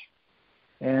judgment.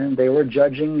 And they were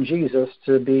judging Jesus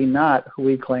to be not who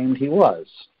he claimed he was.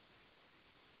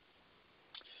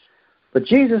 But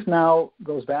Jesus now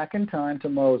goes back in time to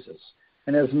Moses.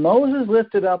 And as Moses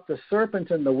lifted up the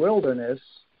serpent in the wilderness,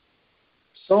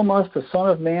 so must the Son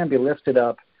of Man be lifted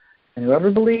up, and whoever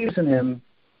believes in him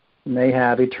may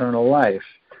have eternal life.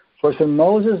 For when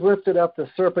Moses lifted up the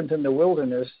serpent in the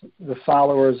wilderness, the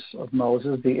followers of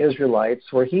Moses, the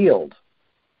Israelites, were healed.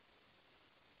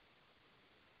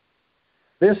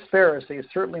 This Pharisee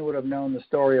certainly would have known the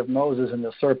story of Moses and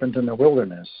the serpent in the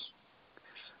wilderness.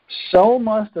 So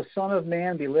must the Son of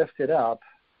Man be lifted up.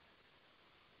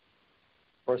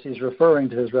 Of course, he's referring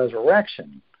to his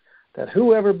resurrection, that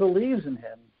whoever believes in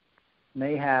him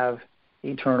may have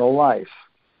eternal life.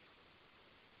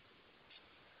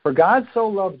 For God so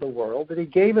loved the world that he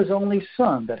gave his only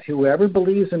Son, that whoever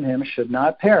believes in him should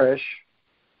not perish,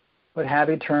 but have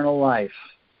eternal life.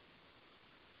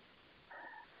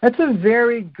 That's a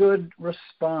very good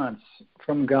response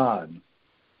from God,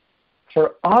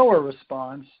 for our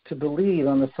response to believe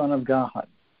on the Son of God.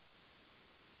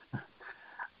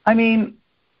 I mean,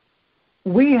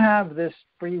 we have this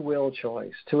free will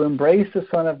choice to embrace the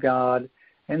Son of God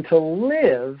and to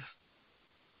live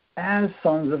as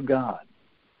sons of God.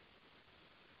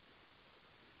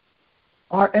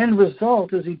 Our end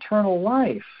result is eternal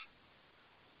life.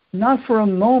 Not for a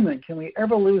moment can we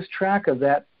ever lose track of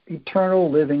that eternal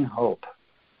living hope.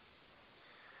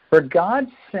 For God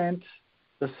sent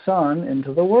the Son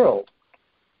into the world,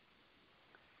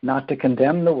 not to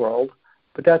condemn the world,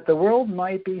 but that the world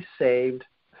might be saved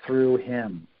through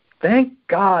him. Thank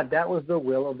God that was the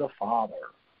will of the Father.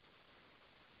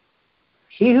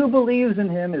 He who believes in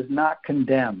him is not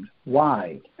condemned.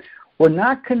 Why? We're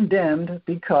not condemned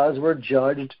because we're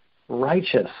judged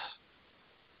righteous.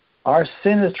 Our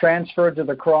sin is transferred to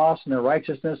the cross, and the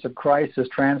righteousness of Christ is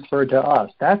transferred to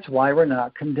us. That's why we're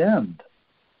not condemned.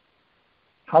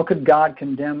 How could God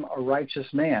condemn a righteous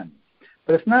man?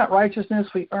 But it's not righteousness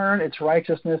we earn, it's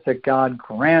righteousness that God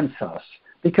grants us.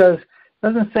 Because it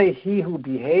doesn't say he who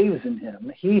behaves in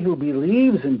him, he who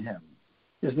believes in him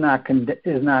is not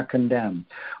condemned.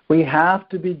 We have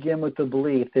to begin with the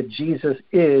belief that Jesus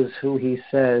is who he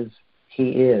says he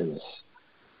is.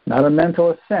 Not a mental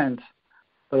assent,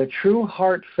 but a true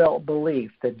heartfelt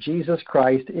belief that Jesus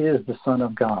Christ is the Son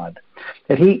of God,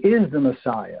 that he is the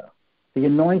Messiah, the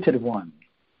Anointed One,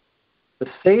 the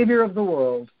Savior of the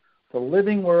world, the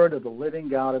living Word of the living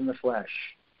God in the flesh.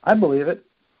 I believe it.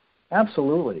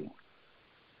 Absolutely.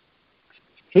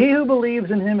 He who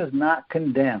believes in him is not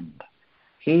condemned.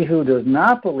 He who does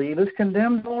not believe is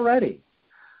condemned already,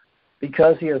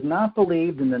 because he has not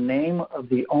believed in the name of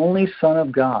the only Son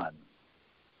of God.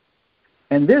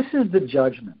 And this is the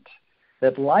judgment,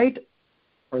 that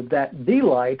the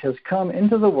light has come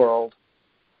into the world,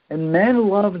 and men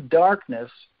loved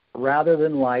darkness rather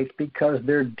than light because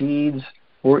their deeds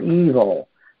were evil.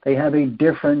 They have a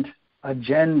different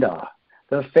agenda.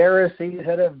 The Pharisees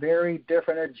had a very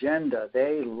different agenda.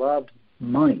 They loved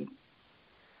money.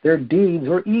 Their deeds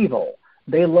were evil.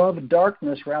 They loved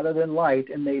darkness rather than light,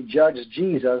 and they judged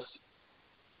Jesus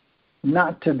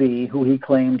not to be who he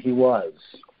claimed he was.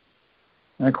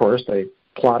 And of course, they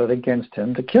plotted against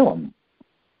him to kill him.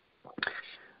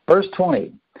 Verse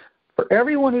 20, for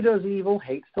everyone who does evil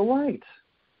hates the light.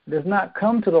 Does not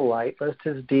come to the light, lest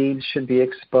his deeds should be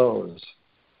exposed.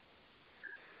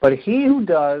 But he who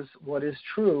does what is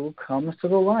true comes to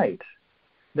the light,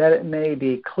 that it may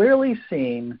be clearly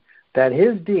seen that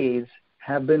his deeds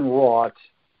have been wrought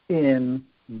in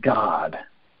God.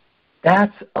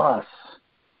 That's us.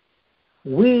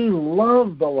 We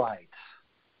love the light.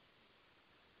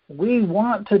 We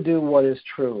want to do what is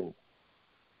true.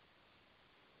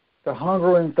 The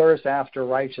hunger and thirst after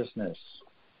righteousness.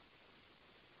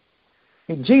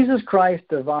 Jesus Christ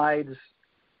divides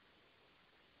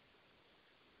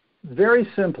very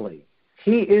simply.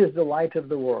 He is the light of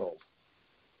the world.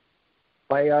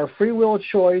 By our free will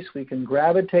choice, we can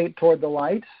gravitate toward the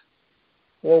light,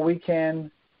 or we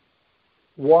can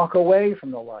walk away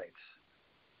from the light.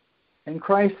 And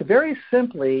Christ very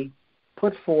simply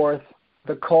put forth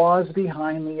the cause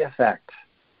behind the effect.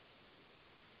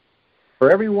 For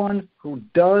everyone who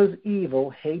does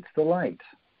evil hates the light,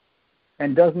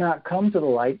 and does not come to the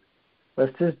light,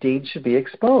 lest his deeds should be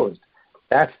exposed.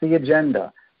 That's the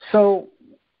agenda. So,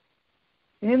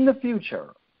 in the future,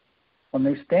 when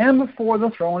they stand before the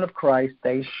throne of Christ,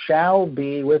 they shall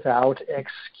be without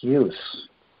excuse.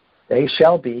 They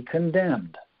shall be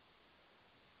condemned.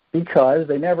 Because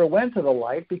they never went to the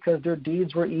light, because their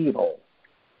deeds were evil.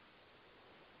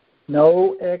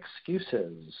 No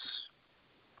excuses.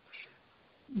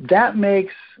 That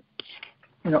makes,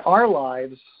 our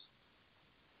lives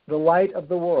the light of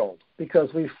the world,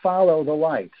 because we follow the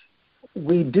light.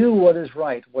 We do what is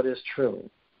right, what is true.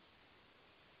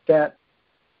 That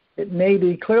it may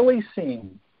be clearly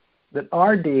seen that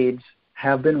our deeds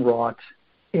have been wrought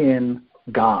in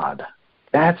God.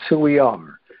 That's who we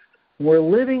are. We're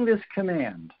living this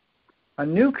command. A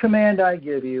new command I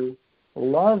give you,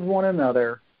 love one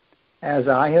another as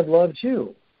I have loved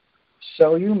you.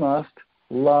 So you must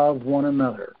love one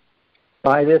another.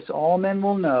 By this all men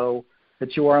will know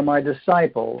that you are my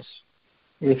disciples,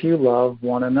 if you love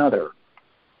one another.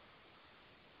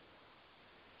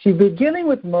 See, beginning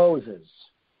with Moses,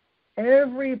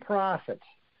 every prophet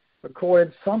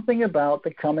recorded something about the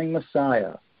coming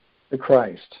Messiah, the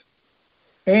Christ.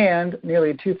 And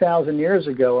nearly 2,000 years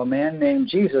ago, a man named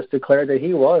Jesus declared that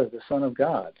he was the Son of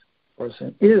God, or is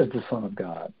the Son of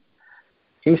God.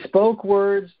 He spoke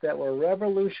words that were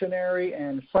revolutionary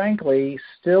and, frankly,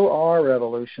 still are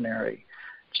revolutionary.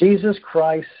 Jesus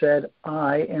Christ said,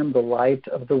 I am the light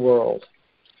of the world.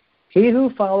 He who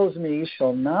follows me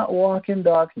shall not walk in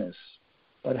darkness,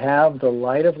 but have the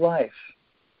light of life.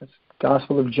 That's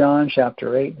Gospel of John,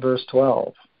 chapter 8, verse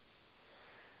 12.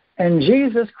 And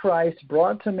Jesus Christ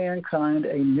brought to mankind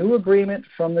a new agreement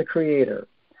from the Creator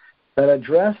that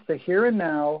addressed the here and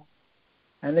now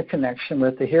and the connection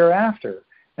with the hereafter.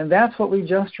 And that's what we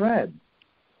just read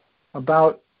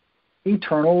about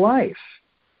eternal life.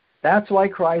 That's why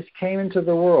Christ came into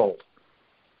the world.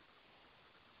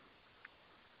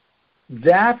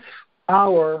 That's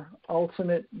our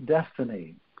ultimate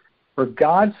destiny. For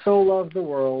God so loved the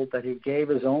world that he gave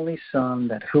his only Son,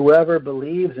 that whoever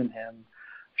believes in him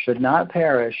should not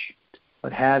perish,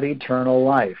 but have eternal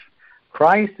life.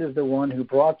 Christ is the one who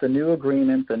brought the new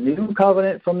agreement, the new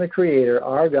covenant from the Creator,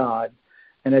 our God,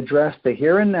 and addressed the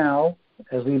here and now,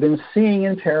 as we've been seeing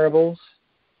in parables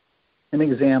and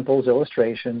examples,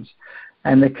 illustrations,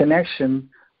 and the connection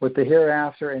with the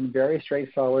hereafter in very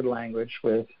straightforward language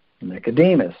with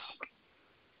Nicodemus.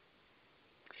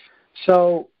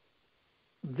 So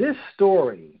this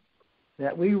story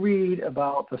that we read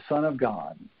about the Son of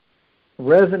God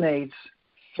resonates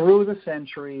through the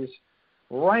centuries,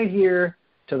 right here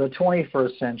to the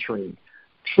 21st century.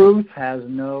 Truth has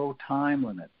no time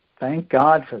limit. Thank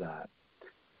God for that.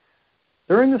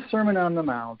 During the Sermon on the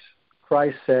Mount,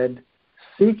 Christ said,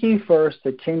 "Seek ye first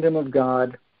the kingdom of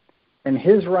God and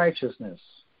his righteousness,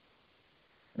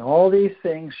 and all these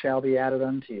things shall be added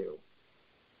unto you."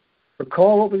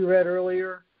 Recall what we read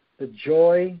earlier, the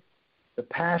joy, the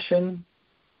passion.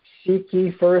 Seek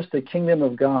ye first the kingdom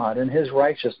of God and his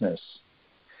righteousness.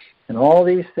 and all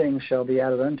these things shall be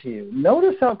added unto you.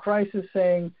 Notice how Christ is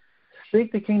saying,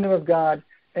 seek the kingdom of God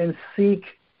and seek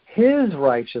his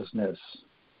righteousness.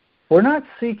 We're not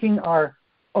seeking our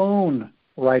own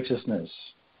righteousness.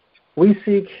 We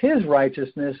seek his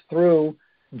righteousness through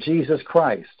Jesus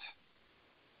Christ.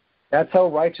 That's how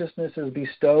righteousness is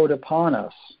bestowed upon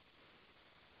us.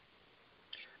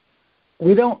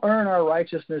 We don't earn our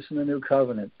righteousness in the new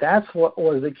covenant. That's what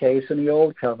was the case in the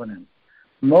old covenant.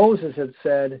 Moses had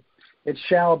said, it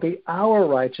shall be our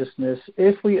righteousness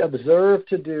if we observe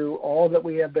to do all that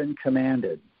we have been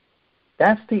commanded.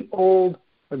 That's the old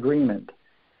agreement.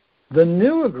 The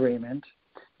new agreement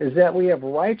is that we have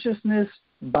righteousness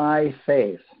by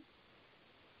faith.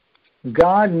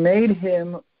 God made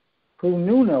him who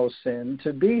knew no sin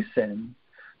to be sin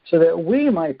so that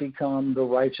we might become the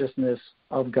righteousness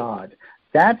of God.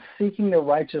 That's seeking the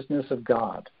righteousness of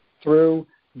God through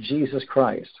Jesus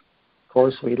Christ. Of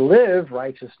course, we live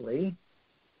righteously.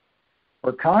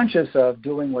 We're conscious of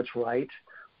doing what's right,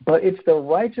 but it's the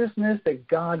righteousness that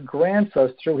God grants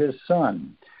us through his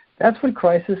Son. That's what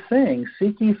Christ is saying.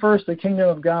 Seek ye first the kingdom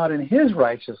of God and his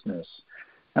righteousness,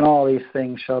 and all these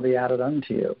things shall be added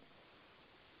unto you.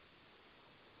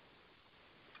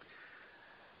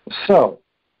 So,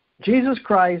 Jesus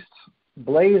Christ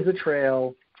blazed the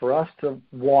trail for us to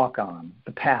walk on,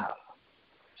 the path.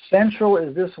 Central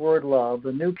is this word love,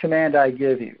 the new command I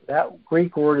give you. That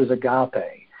Greek word is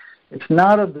agape. It's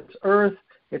not of this earth.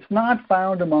 It's not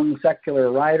found among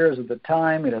secular writers of the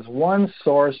time. It has one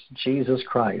source, Jesus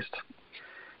Christ.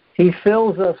 He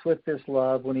fills us with this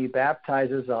love when he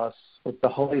baptizes us with the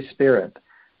Holy Spirit,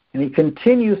 and he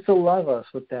continues to love us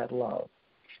with that love.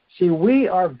 See, we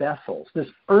are vessels, this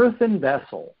earthen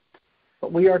vessel,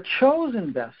 but we are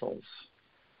chosen vessels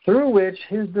through which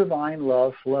his divine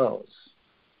love flows.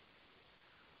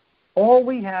 All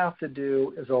we have to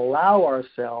do is allow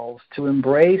ourselves to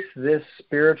embrace this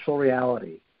spiritual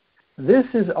reality. This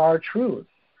is our truth.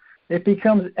 It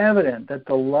becomes evident that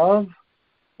the love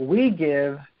we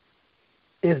give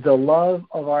is the love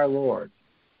of our Lord.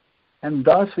 And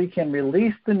thus we can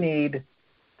release the need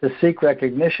to seek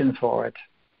recognition for it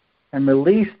and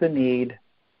release the need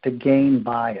to gain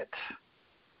by it.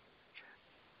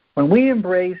 When we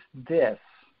embrace this,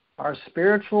 our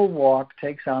spiritual walk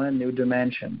takes on a new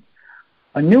dimension,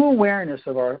 a new awareness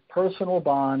of our personal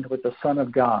bond with the Son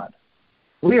of God.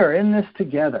 We are in this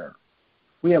together.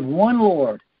 We have one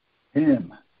Lord,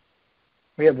 him.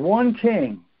 We have one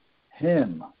King,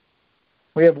 him.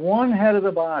 We have one head of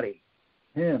the body,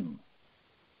 him.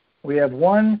 We have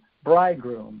one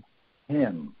bridegroom,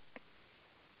 him.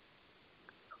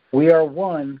 We are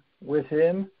one with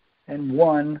him and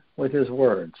one with his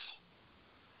words.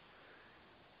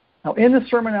 Now, in the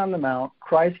Sermon on the Mount,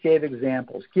 Christ gave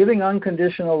examples. Giving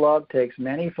unconditional love takes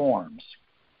many forms,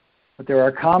 but there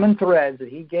are common threads that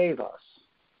he gave us.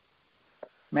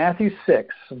 Matthew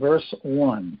 6, verse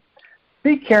 1.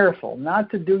 Be careful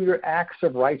not to do your acts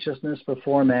of righteousness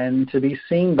before men to be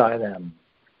seen by them.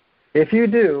 If you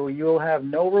do, you will have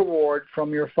no reward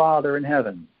from your Father in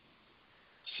heaven.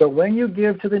 So when you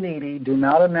give to the needy, do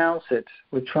not announce it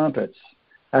with trumpets,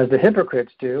 as the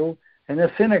hypocrites do in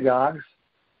the synagogues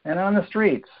and on the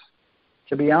streets,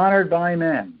 to be honored by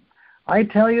men. I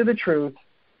tell you the truth,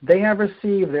 they have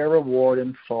received their reward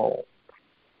in full.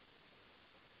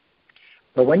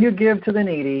 But when you give to the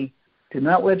needy, do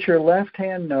not let your left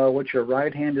hand know what your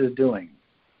right hand is doing,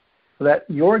 so that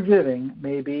your giving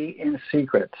may be in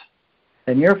secret.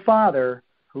 And your Father,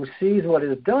 who sees what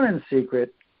is done in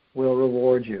secret, will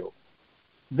reward you.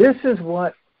 This is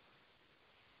what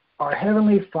our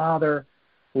Heavenly Father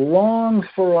longs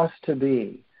for us to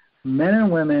be, men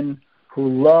and women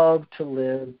who love to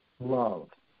live love.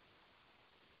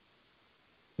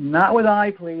 Not with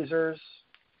eye pleasers,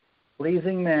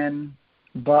 pleasing men,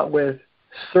 but with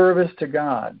service to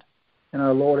God and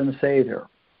our Lord and Savior.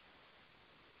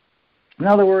 In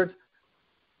other words,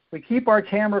 we keep our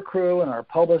camera crew and our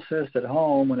publicists at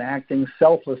home when acting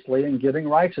selflessly and giving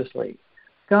righteously.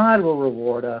 God will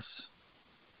reward us.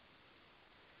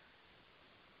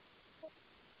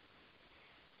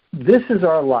 This is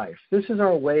our life. This is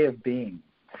our way of being.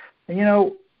 And you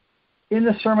know, in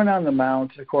the Sermon on the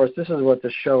Mount, of course, this is what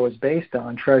the show is based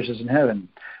on, treasures in heaven.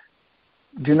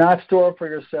 Do not store up for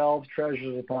yourselves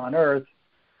treasures upon earth,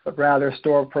 but rather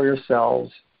store up for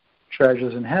yourselves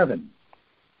treasures in heaven.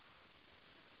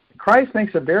 Christ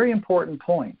makes a very important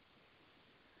point.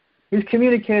 He's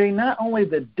communicating not only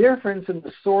the difference in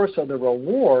the source of the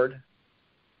reward,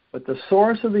 but the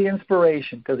source of the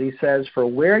inspiration, because he says, for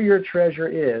where your treasure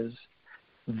is,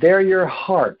 there your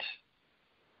heart,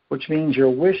 which means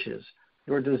your wishes,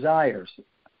 your desires,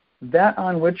 that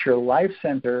on which your life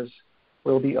centers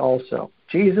will be also.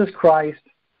 Jesus Christ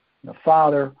and the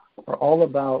Father are all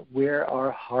about where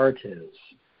our heart is.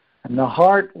 And the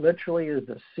heart literally is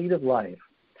the seat of life.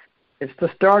 It's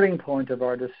the starting point of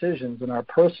our decisions and our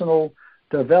personal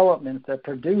developments that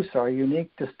produce our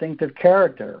unique, distinctive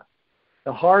character.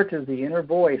 The heart is the inner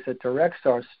voice that directs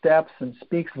our steps and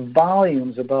speaks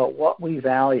volumes about what we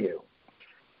value.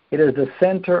 It is the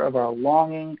center of our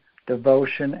longing,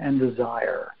 devotion, and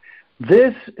desire.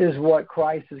 This is what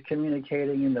Christ is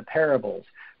communicating in the parables.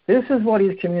 This is what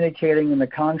he's communicating in the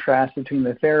contrast between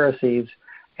the Pharisees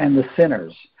and the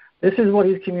sinners. This is what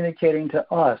he's communicating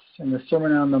to us in the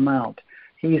Sermon on the Mount.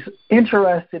 He's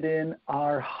interested in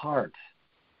our heart.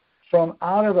 From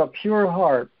out of a pure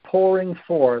heart pouring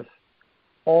forth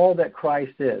all that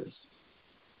Christ is.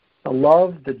 The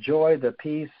love, the joy, the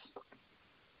peace.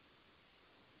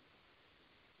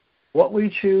 What we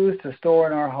choose to store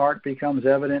in our heart becomes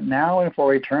evident now and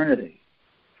for eternity.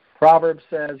 Proverbs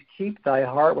says, keep thy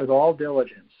heart with all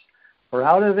diligence, for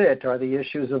out of it are the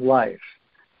issues of life.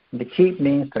 And to keep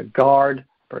means to guard,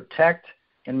 protect,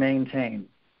 and maintain.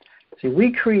 See,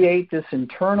 we create this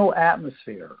internal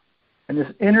atmosphere and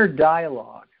this inner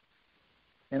dialogue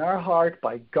in our heart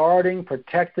by guarding,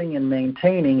 protecting, and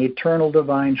maintaining eternal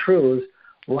divine truths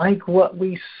like what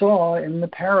we saw in the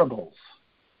parables,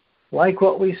 like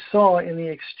what we saw in the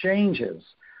exchanges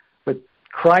with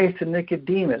Christ and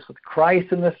Nicodemus, with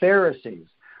Christ and the Pharisees,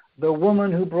 the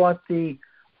woman who brought the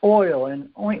oil and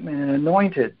ointment and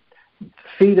anointed the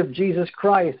feet of Jesus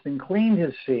Christ and cleaned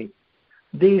his feet.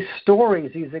 These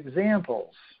stories, these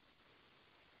examples,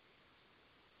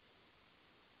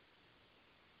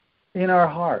 in our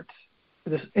hearts,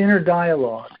 this inner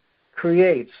dialogue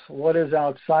creates what is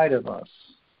outside of us.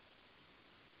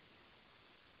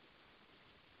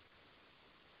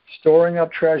 Storing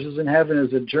up treasures in heaven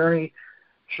is a journey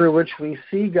through which we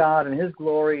see God and his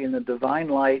glory in the divine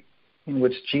light in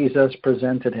which Jesus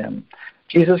presented him.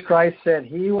 Jesus Christ said,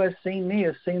 he who has seen me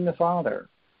has seen the Father.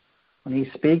 When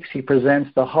he speaks, he presents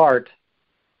the heart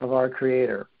of our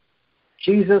Creator.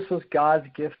 Jesus was God's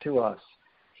gift to us.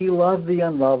 He loved the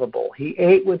unlovable. He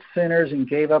ate with sinners and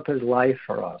gave up his life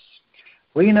for us.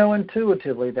 We know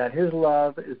intuitively that his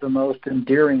love is the most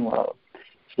endearing love.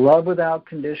 It's love without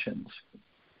conditions.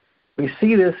 We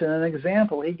see this in an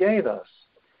example he gave us.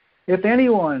 If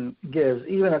anyone gives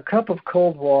even a cup of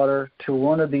cold water to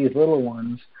one of these little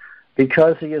ones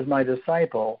because he is my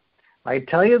disciple, I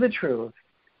tell you the truth,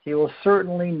 he will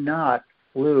certainly not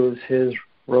lose his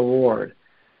reward.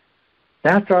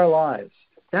 That's our lives.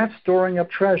 That's storing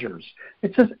up treasures.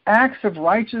 It's just acts of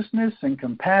righteousness and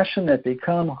compassion that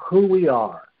become who we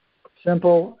are.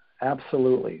 Simple,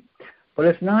 absolutely. But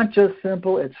it's not just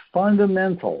simple, it's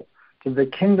fundamental to the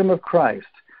kingdom of Christ,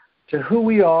 to who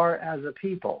we are as a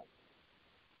people.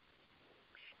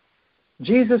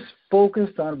 Jesus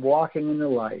focused on walking in the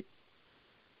light,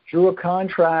 drew a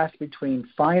contrast between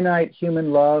finite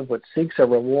human love, which seeks a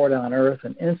reward on earth,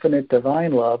 and infinite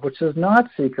divine love, which does not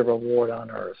seek a reward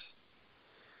on earth.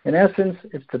 In essence,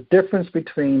 it's the difference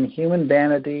between human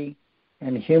vanity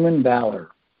and human valor.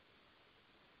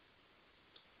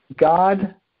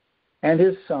 God and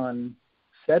his Son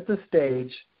set the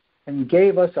stage and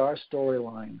gave us our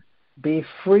storyline. Be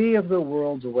free of the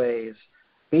world's ways.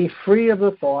 Be free of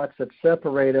the thoughts that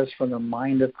separate us from the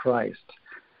mind of Christ.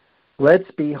 Let's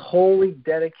be wholly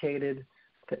dedicated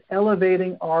to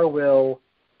elevating our will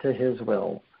to his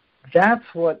will. That's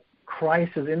what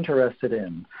Christ is interested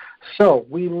in. So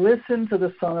we listen to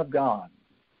the Son of God.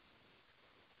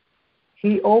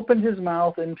 He opened his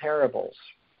mouth in parables,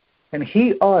 and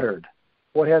he uttered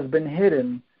what has been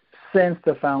hidden since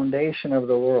the foundation of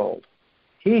the world.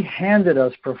 He handed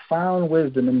us profound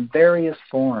wisdom in various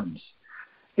forms.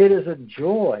 It is a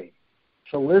joy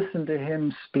to listen to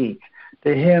him speak,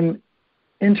 to him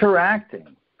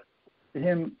interacting, to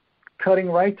him cutting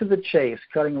right to the chase,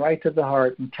 cutting right to the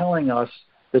heart, and telling us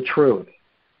the truth.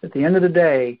 At the end of the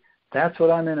day, that's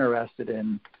what I'm interested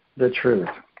in, the truth.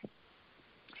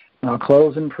 And I'll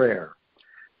close in prayer.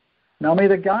 Now may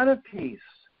the God of peace,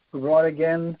 who brought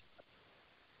again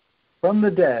from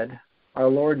the dead our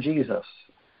Lord Jesus,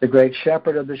 the great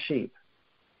shepherd of the sheep,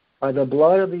 by the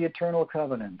blood of the eternal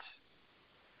covenant,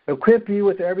 equip you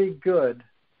with every good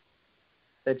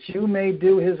that you may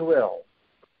do his will,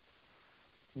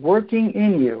 working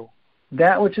in you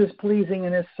that which is pleasing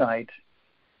in his sight,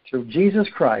 through Jesus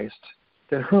Christ,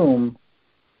 to whom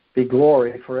be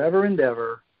glory forever and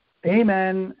ever.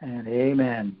 Amen and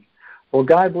amen. Well,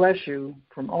 God bless you.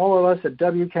 From all of us at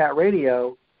WCAT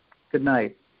Radio, good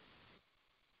night.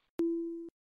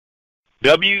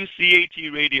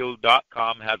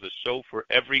 WCATradio.com has a show for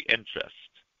every interest: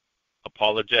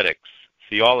 apologetics,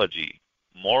 theology,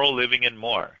 moral living, and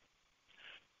more.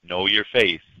 Know Your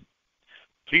Faith.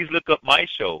 Please look up my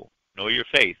show, Know Your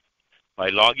Faith, by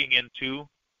logging into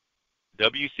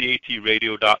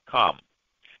WCATradio.com.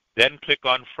 Then click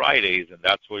on Fridays, and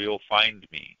that's where you'll find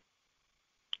me.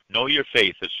 Know Your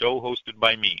Faith, a show hosted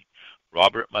by me,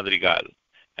 Robert Madrigal,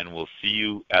 and we'll see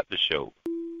you at the show.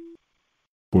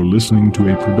 For listening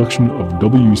to a production of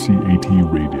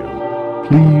WCAT Radio,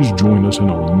 please join us in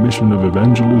our mission of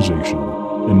evangelization.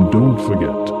 And don't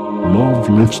forget, love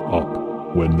lifts up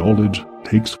when knowledge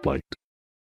takes flight.